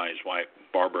led by his wife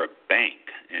Barbara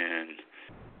Bank, and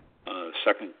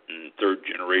second and third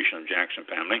generation of Jackson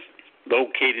family,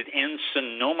 located in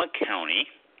Sonoma County,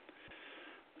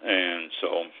 and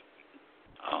so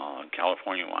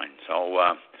California wine.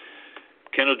 So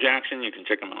Kendall Jackson, you can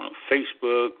check them out on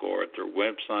Facebook or at their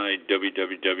website,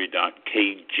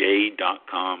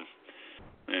 www.kj.com,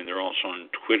 and they're also on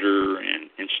Twitter and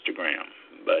Instagram.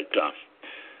 But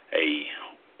a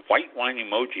white wine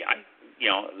emoji,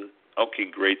 okay,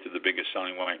 great, they're the biggest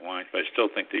selling white wines, but I still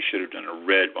think they should have done a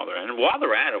red while they're at it. And while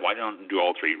they're at it, why don't they do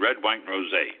all three, red, white, and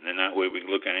rosé? And then that way we can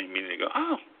look at it and immediately go,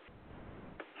 oh,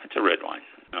 that's a red wine.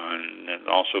 And it'd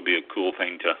also be a cool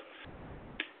thing to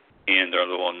end our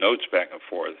little notes back and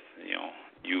forth.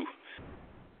 You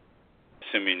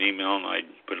send me an email and I'd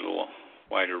put a little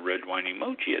white or red wine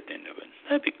emoji at the end of it.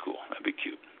 That'd be cool. That'd be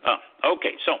cute.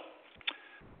 Okay, so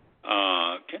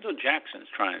Kendall Jackson's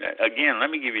trying that. Again, let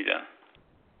me give you the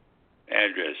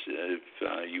address if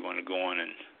you want to go on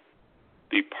and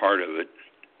be part of it.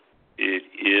 It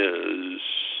is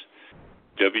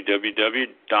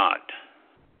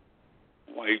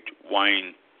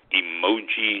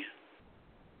whitewineemoji.net.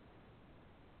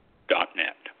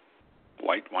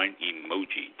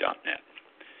 whitewineemoji.net.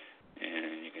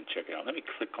 And you can check it out. Let me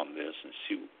click on this and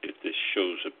see if this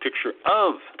shows a picture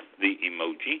of the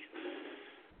emoji.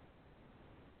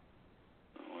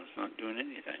 Oh, it's not doing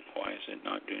anything. Why is it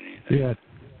not doing anything? Yeah,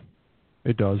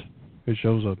 it does. It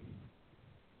shows up.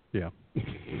 Yeah.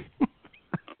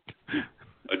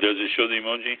 Does it show the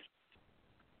emoji?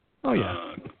 Oh,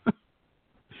 yeah. Okay.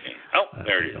 Oh,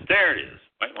 there it is. There it is.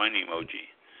 White wine emoji.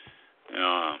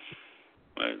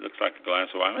 It looks like a glass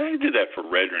of wine. I didn't do that for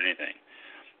red or anything.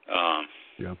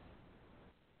 Yeah.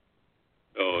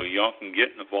 So y'all can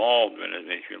get involved in it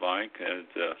if you like.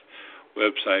 The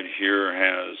website here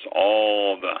has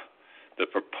all the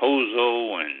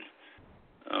proposal and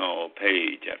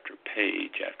page after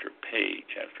page after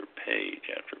page after page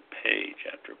after page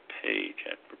after page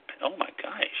after page. Oh my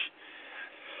gosh.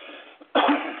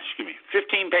 Excuse me.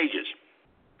 15 pages.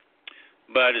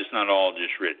 But it's not all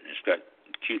just written. It's got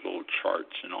cute little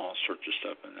charts and all sorts of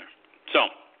stuff in there. So,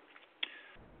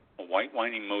 a white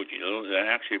wine emoji. That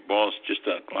actually boils just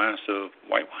a glass of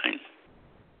white wine,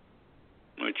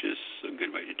 which is a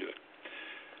good way to do it.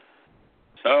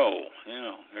 So,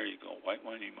 there you go, white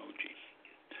wine emoji.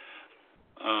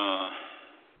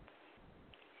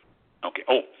 Okay.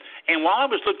 Oh, and while I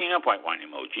was looking up white wine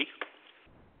emoji,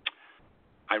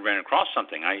 I ran across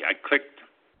something. I clicked.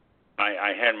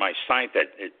 I had my site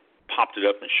that it popped it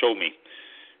up and showed me,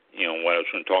 what I was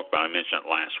going to talk about. I mentioned it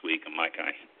last week, and Mike and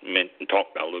I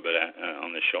talked about it a little bit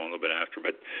on the show a little bit after.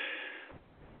 But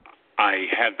I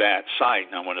have that site,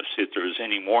 and I want to see if there is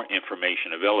any more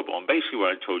information available. And basically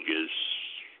what I told you is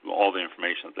all the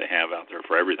information that they have out there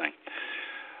for everything.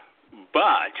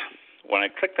 But when I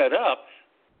clicked that up,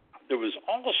 there was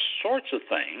all sorts of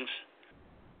things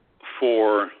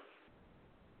for,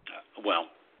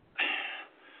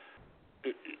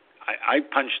 I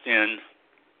punched in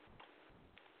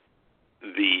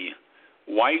the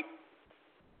white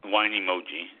wine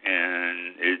emoji,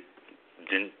 and it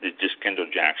just Kendall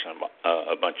Jackson,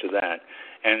 a bunch of that.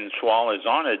 And so while I was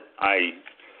on it, I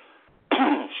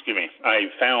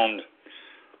found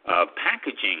a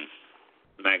packaging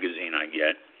magazine I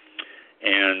get,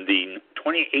 and the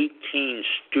 2018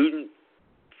 Student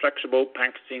Flexible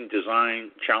Packaging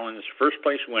Design Challenge first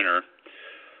place winner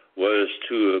was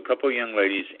to a couple of young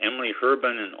ladies, Emily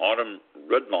Herban and Autumn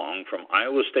Rudlong from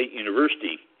Iowa State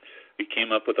University. We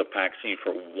came up with a packaging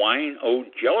for wine-o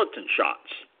gelatin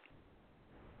shots.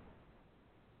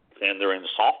 And they're in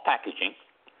soft packaging,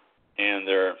 and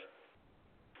they're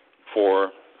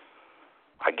for,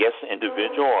 I guess,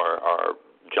 individual or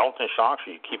gelatin shots,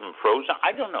 or you keep them frozen.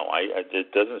 I don't know.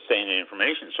 It doesn't say any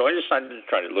information, so I decided to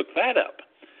try to look that up.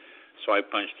 So I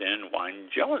punched in wine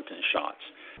gelatin shots.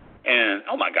 And,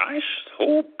 oh, my gosh, a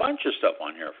whole bunch of stuff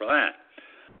on here for that.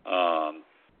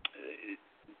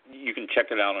 You can check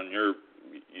it out on your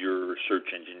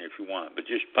search engine if you want, but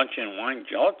just punch in wine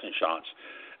gelatin shots.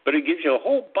 But it gives you a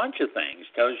whole bunch of things,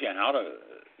 tells you how to,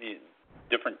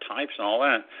 different types and all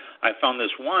that. I found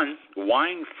this one,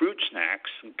 wine fruit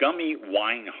snacks, gummy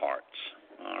wine hearts,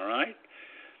 all right?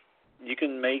 you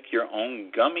can make your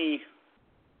own gummy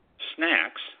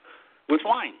snacks with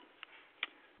wine.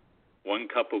 1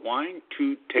 cup of wine,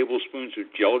 2 tablespoons of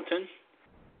gelatin,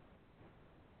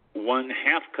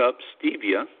 1/2 cup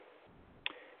stevia,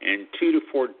 and 2 to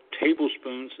 4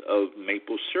 tablespoons of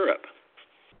maple syrup.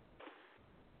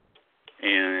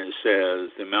 And it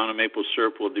says the amount of maple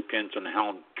syrup will depend on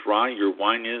how dry your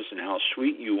wine is and how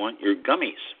sweet you want your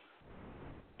gummies.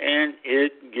 And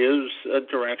it gives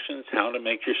directions how to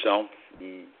make yourself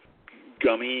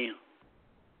gummy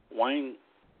wine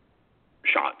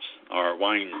shots or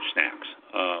wine snacks.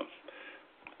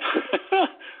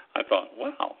 I thought,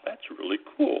 wow, that's really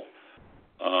cool.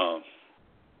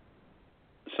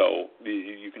 So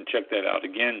you can check that out.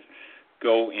 Again,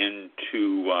 go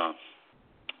into,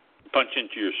 punch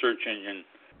into your search engine,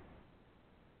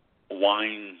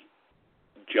 wine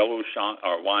jello shot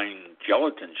or wine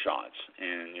gelatin shots,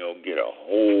 and you'll get a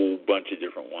whole bunch of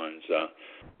different ones.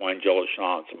 Wine jello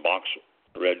shots, box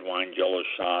red wine jello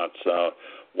shots,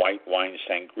 white wine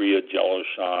sangria jello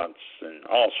shots, and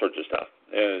all sorts of stuff.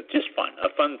 Just fun, a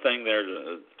fun thing there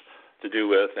to do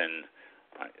with, and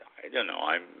I don't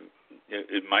know.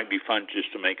 It might be fun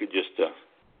just to make it just to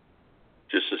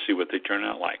see what they turn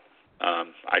out like.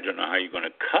 I don't know how you're going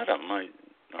to cut them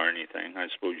or anything. I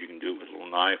suppose you can do it with a little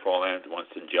knife, all that, once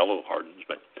the jello hardens,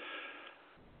 but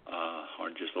or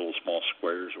just little small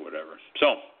squares or whatever.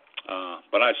 So,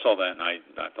 but I saw that and I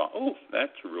thought, oh,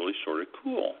 that's really sort of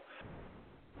cool.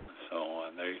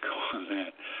 So there you go on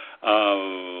that.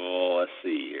 Let's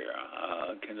see here.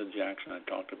 Kendall Jackson, I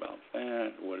talked about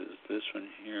that. What is this one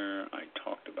here? I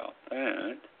talked about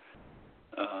that.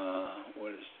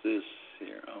 What is this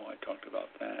here? Oh, I talked about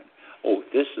that. Oh,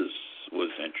 this was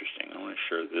interesting. I want to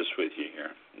share this with you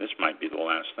here. This might be the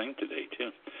last thing today,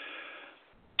 too.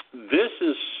 This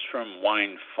is from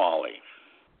Wine Folly.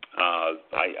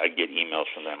 I get emails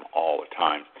from them all the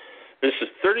time. This is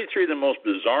 33 of the most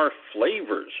bizarre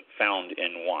flavors found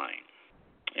in wine.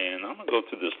 And I'm going to go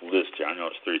through this list here. I know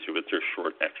it's 33, but they're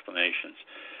short explanations.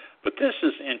 But this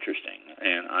is interesting,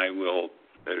 and I will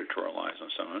editorialize on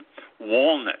some of it.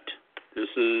 Walnut. This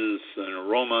is an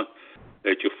aroma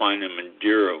that you'll find in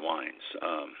Madeira wines,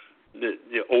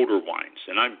 the older wines.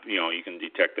 And you can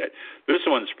detect that. This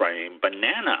one's probably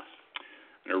banana,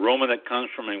 an aroma that comes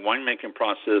from a winemaking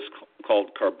process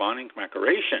called carbonic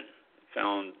maceration,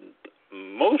 found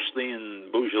mostly in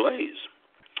Beaujolais.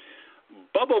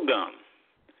 Bubblegum.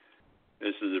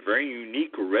 This is a very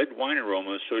unique red wine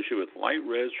aroma associated with light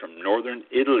reds from northern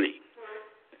Italy,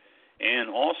 and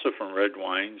also from red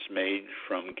wines made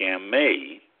from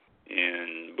Gamay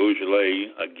in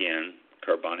Beaujolais, again,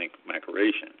 carbonic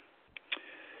maceration.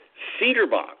 Cedar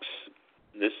box.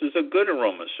 This is a good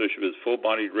aroma associated with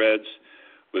full-bodied reds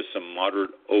with some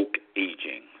moderate oak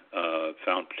aging,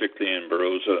 found particularly in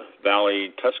Barossa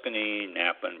Valley, Tuscany,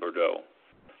 Napa, and Bordeaux.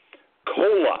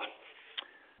 Cola,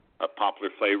 a popular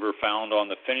flavor found on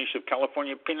the finish of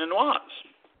California Pinot Noirs.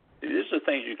 These are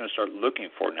things you can start looking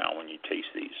for now when you taste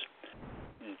these.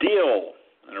 Dill,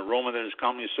 an aroma that is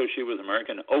commonly associated with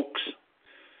American oaks,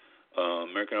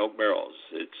 American oak barrels.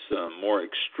 It's a more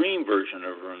extreme version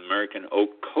of an American oak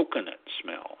coconut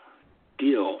smell.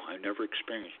 Dill, I've never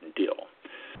experienced dill.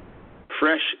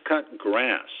 Fresh cut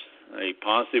grass, a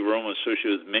positive aroma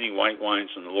associated with many white wines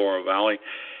in the Loire Valley,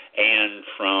 and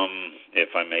from, if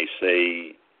I may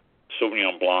say,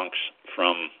 Sauvignon Blancs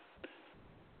from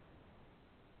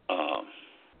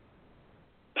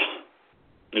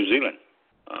New Zealand.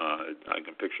 I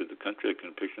can picture the country, I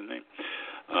can picture the name.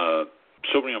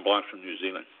 Sauvignon Blanc from New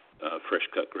Zealand, fresh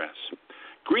cut grass.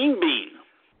 Green bean.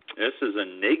 This is a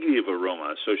negative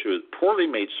aroma associated with poorly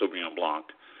made Sauvignon Blanc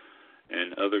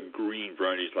and other green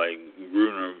varieties like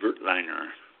Gruner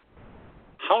Veltliner.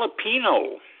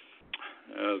 Jalapeno,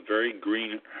 a very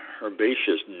green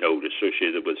herbaceous note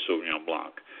associated with Sauvignon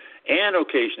Blanc, and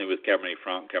occasionally with Cabernet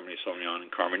Franc, Cabernet Sauvignon,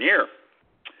 and Carmenere.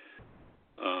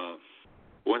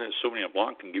 That Sauvignon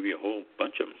Blanc can give you a whole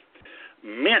bunch of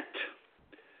them. Mint,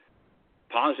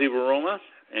 positive aroma,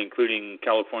 including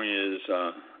California's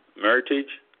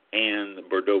Meritage and the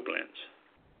Bordeaux blends.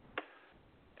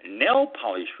 Nail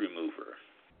polish remover.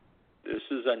 This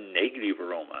is a negative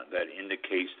aroma that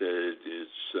indicates that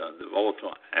the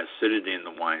volatile acidity in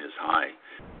the wine is high.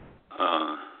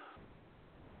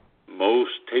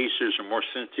 Most tasters are more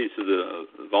sensitive to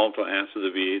the volatile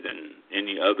acidity than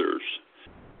any others.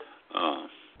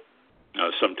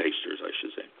 Some tasters, I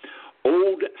should say.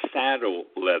 Old saddle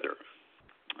leather.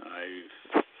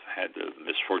 I've had the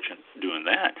misfortune doing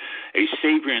that. A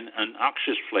savory and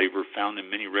noxious flavor found in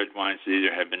many red wines that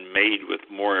either have been made with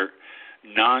more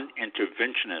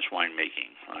non-interventionist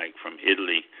winemaking, like from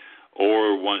Italy,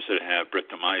 or ones that have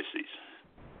Brettanomyces.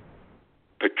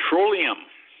 Petroleum,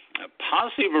 a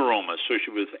positive aroma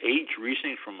associated with aged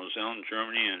Riesling from Moselle,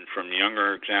 Germany, and from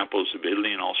younger examples of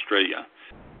Italy and Australia.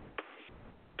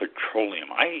 Petroleum.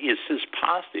 It says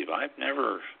positive. I've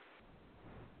never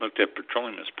looked at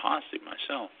petroleum as positive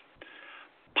myself.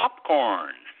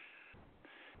 Popcorn,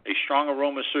 a strong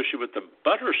aroma associated with the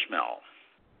butter smell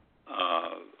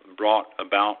brought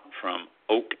about from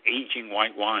oak aging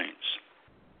white wines.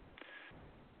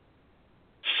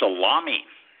 Salami,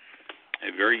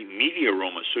 a very meaty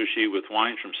aroma associated with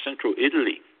wines from central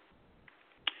Italy.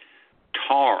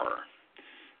 Tar,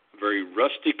 a very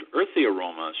rustic, earthy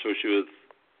aroma associated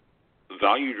with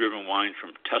value-driven wine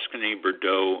from Tuscany,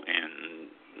 Bordeaux, and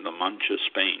La Mancha,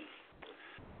 Spain.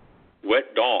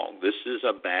 Wet dog, this is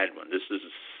a bad one. This is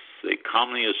a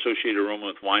commonly associated aroma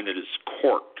with wine that is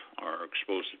corked or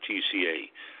exposed to TCA.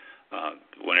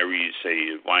 Whenever you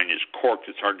say wine is corked,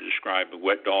 it's hard to describe. The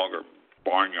wet dog or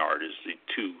barnyard is the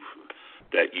two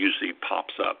that usually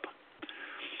pops up.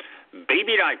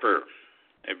 Baby diaper,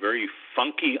 a very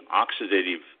funky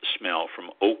oxidative smell from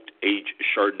oak-aged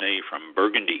Chardonnay from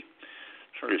Burgundy.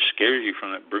 Sort of scares you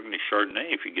from that Burgundy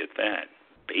Chardonnay if you get that.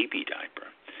 Baby diaper.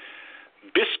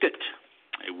 Biscuit,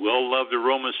 a well-loved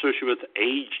aroma associated with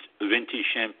aged vintage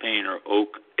champagne or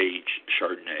oak-aged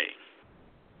Chardonnay.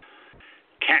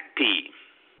 Cat pee,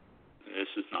 this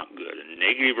is not good. A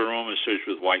negative aroma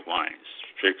associated with white wines,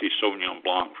 particularly Sauvignon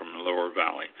Blanc from the Lower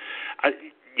Valley.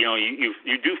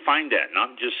 You do find that,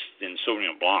 not just in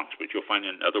Sauvignon Blancs, but you'll find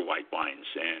it in other white wines.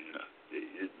 And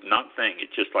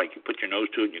it's just like you put your nose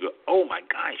to it and you go, oh my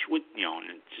gosh, and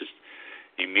it just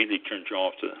immediately turns you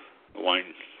off to the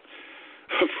wine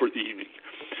for the evening.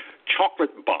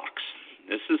 Chocolate box.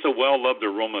 This is a well-loved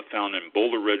aroma found in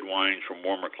bolder red wines from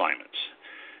warmer climates.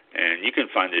 And you can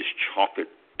find this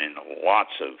chocolate in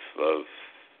lots of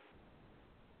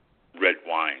red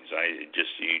wines.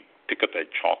 You pick up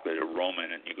that chocolate aroma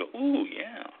in it and you go, ooh,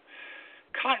 yeah.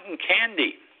 Cotton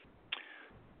candy.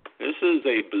 This is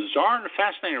a bizarre and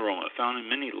fascinating aroma found in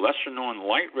many lesser-known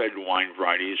light red wine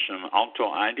varieties from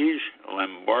Alto Adige,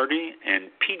 Lombardy,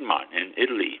 and Piedmont in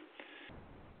Italy.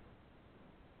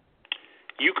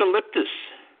 Eucalyptus,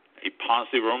 a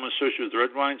positive aroma associated with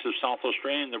red wines of South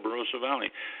Australia and the Barossa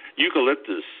Valley.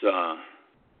 Eucalyptus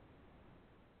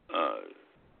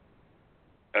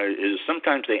is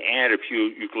sometimes they add a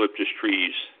few eucalyptus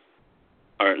trees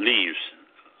or leaves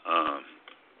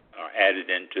are added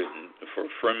into for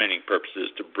fermenting purposes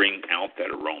to bring out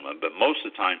that aroma. But most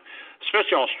of the time,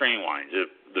 especially Australian wines, if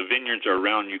the vineyards are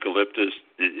around eucalyptus,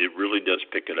 it really does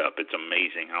pick it up. It's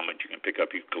amazing how much you can pick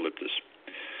up eucalyptus.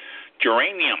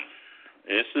 Geranium.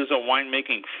 This is a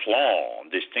winemaking flaw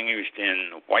distinguished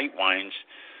in white wines,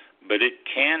 but it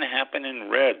can happen in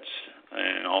reds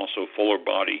and also fuller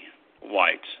body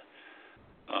whites.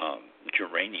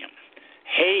 Geranium.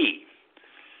 Hay.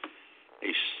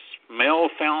 A smell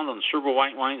found on several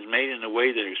white wines made in a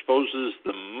way that exposes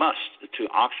the must to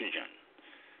oxygen,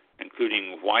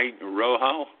 including white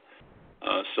Rojo,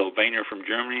 Sylvaner from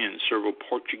Germany, and several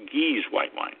Portuguese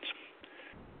white wines.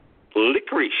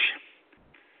 Licorice.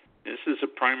 This is a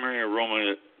primary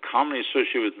aroma commonly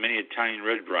associated with many Italian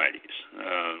red varieties,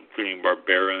 including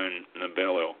Barbera and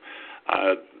Nebbiolo.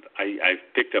 I've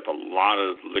picked up a lot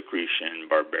of licorice and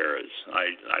Barberas.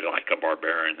 I like a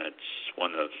Barbera, and that's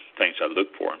one of the things I look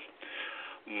for.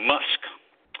 Musk.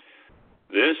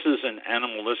 This is an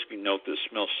animalistic note that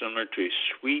smells similar to a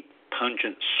sweet,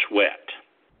 pungent sweat.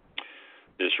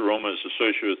 This aroma is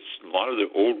associated with a lot of the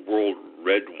old world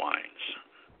red wines.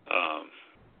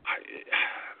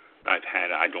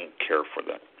 I don't care for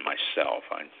that myself.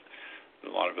 A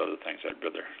lot of other things I'd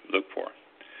rather look for.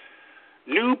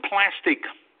 New plastic.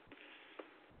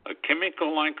 A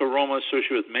chemical-like aroma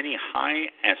associated with many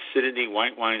high-acidity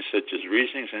white wines such as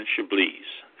Rieslings and Chablis.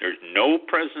 There's no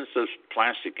presence of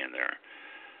plastic in there.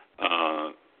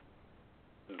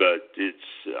 But it's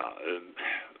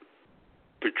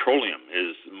petroleum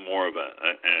is more of an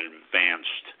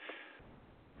advanced,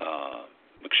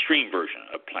 extreme version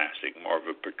of plastic, more of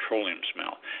a petroleum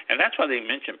smell. And that's why they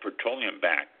mentioned petroleum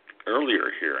back earlier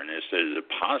here, and it says a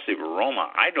positive aroma.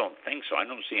 I don't think so. I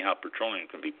don't see how petroleum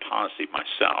can be positive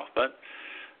myself, but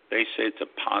they say it's a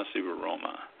positive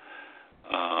aroma.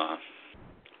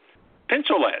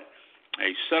 Pinsolet, a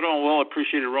subtle and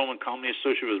well-appreciated aroma commonly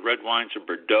associated with red wines of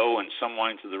Bordeaux and some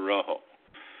wines of the Rojo.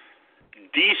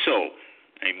 Diesel,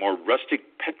 a more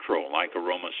rustic petrol-like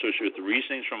aroma associated with the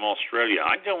Rieslings from Australia.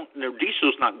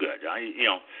 Diesel's not good.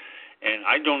 And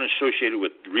I don't associate it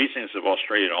with Rieslings of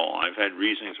Australia at all. I've had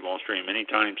Rieslings of Australia many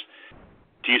times.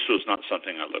 Diesel is not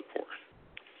something I look for.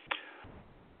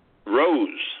 Rose,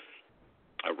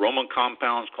 aroma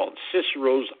compounds called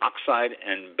Cicero's oxide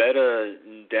and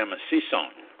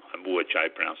beta-damascene, which I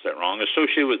pronounced that wrong,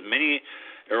 associated with many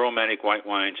aromatic white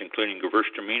wines, including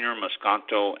Gewürztraminer,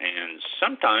 Moscato, and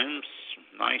sometimes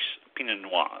nice Pinot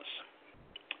Noirs.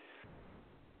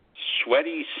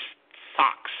 Sweaty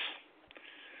socks.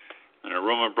 An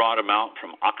aroma brought about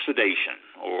from oxidation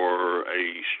or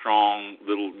a strong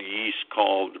little yeast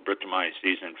called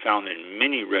Brettanomyces, and found in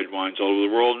many red wines all over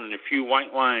the world and a few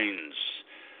white wines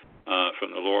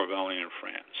from the Loire Valley in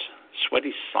France.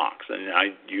 Sweaty socks,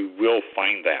 and you will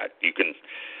find that. You can,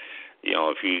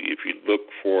 if you look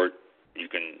for it, you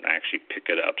can actually pick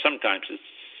it up. Sometimes it's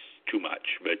too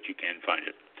much, but you can find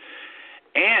it.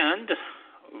 And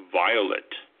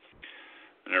violet,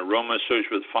 an aroma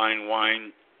associated with fine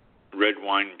wine, red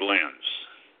wine blends,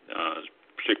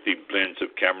 particularly blends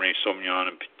of Cabernet Sauvignon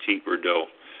and Petit Verdot.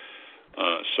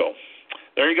 So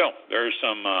there you go. There's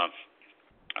some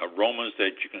aromas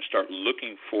that you can start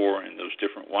looking for in those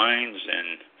different wines,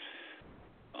 and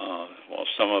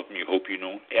some of them you hope you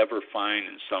don't ever find,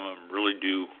 and some of them really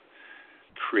do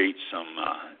create some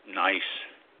nice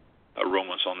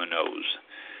aromas on the nose.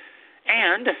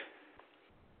 And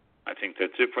I think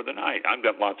that's it for the night. I've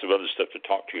got lots of other stuff to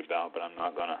talk to you about, but I'm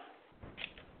not going to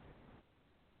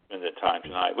spend the time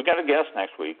tonight. We got a guest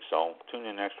next week, so tune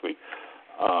in next week.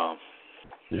 And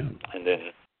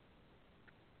then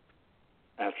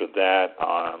after that,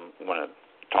 I'm going to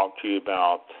talk to you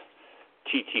about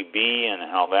TTB and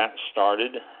how that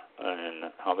started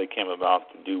and how they came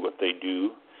about to do what they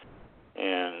do.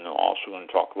 And also going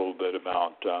to talk a little bit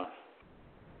about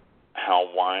how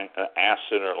wine,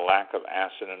 acid or lack of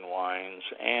acid in wines,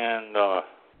 and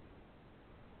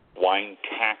wine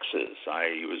taxes.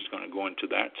 I was going to go into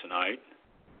that tonight,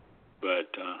 but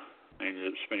I ended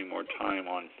up spending more time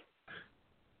on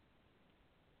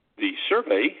the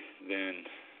survey than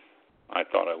I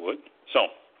thought I would. So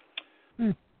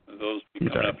those will be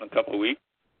coming up in a couple of weeks.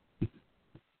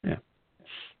 Yeah.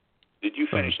 Did you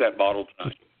finish that bottle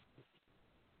tonight?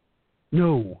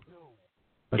 No.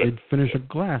 I did finish a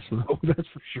glass, though, that's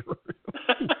for sure.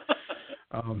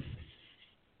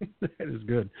 That is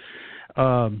good.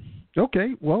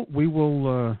 Okay, well, we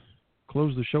will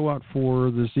close the show out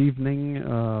for this evening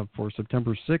for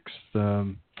September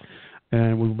 6th.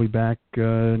 And we'll be back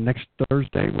next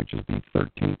Thursday, which is the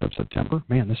 13th of September.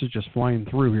 Man, this is just flying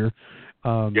through here.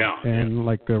 And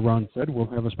like Ron said, we'll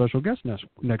have a special guest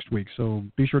next week. So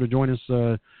be sure to join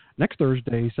us next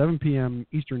Thursday, 7 p.m.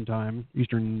 Eastern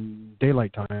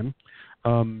Daylight Time,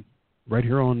 right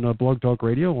here on Blog Talk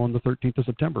Radio on the 13th of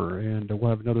September. And we'll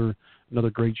have another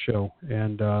great show.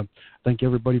 And thank you,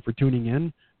 everybody, for tuning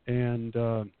in. And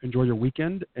enjoy your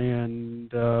weekend.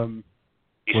 And we'll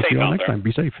see you all next time.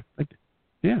 Be safe. Thank you.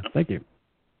 Yeah, thank you.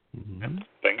 Mm-hmm.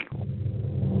 Thank you.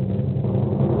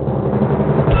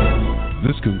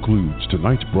 This concludes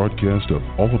tonight's broadcast of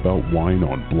All About Wine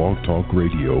on Blog Talk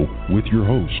Radio with your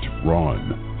host,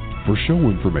 Ron. For show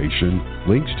information,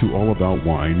 links to All About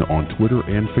Wine on Twitter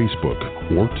and Facebook,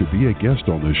 or to be a guest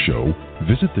on this show,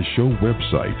 visit the show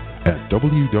website at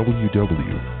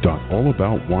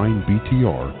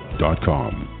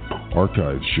www.allaboutwinebtr.com.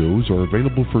 Archived shows are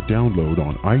available for download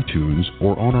on iTunes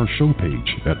or on our show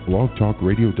page at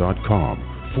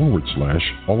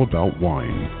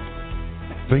blogtalkradio.com/allaboutwine.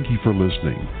 Thank you for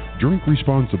listening. Drink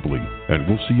responsibly, and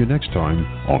we'll see you next time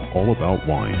on All About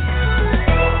Wine.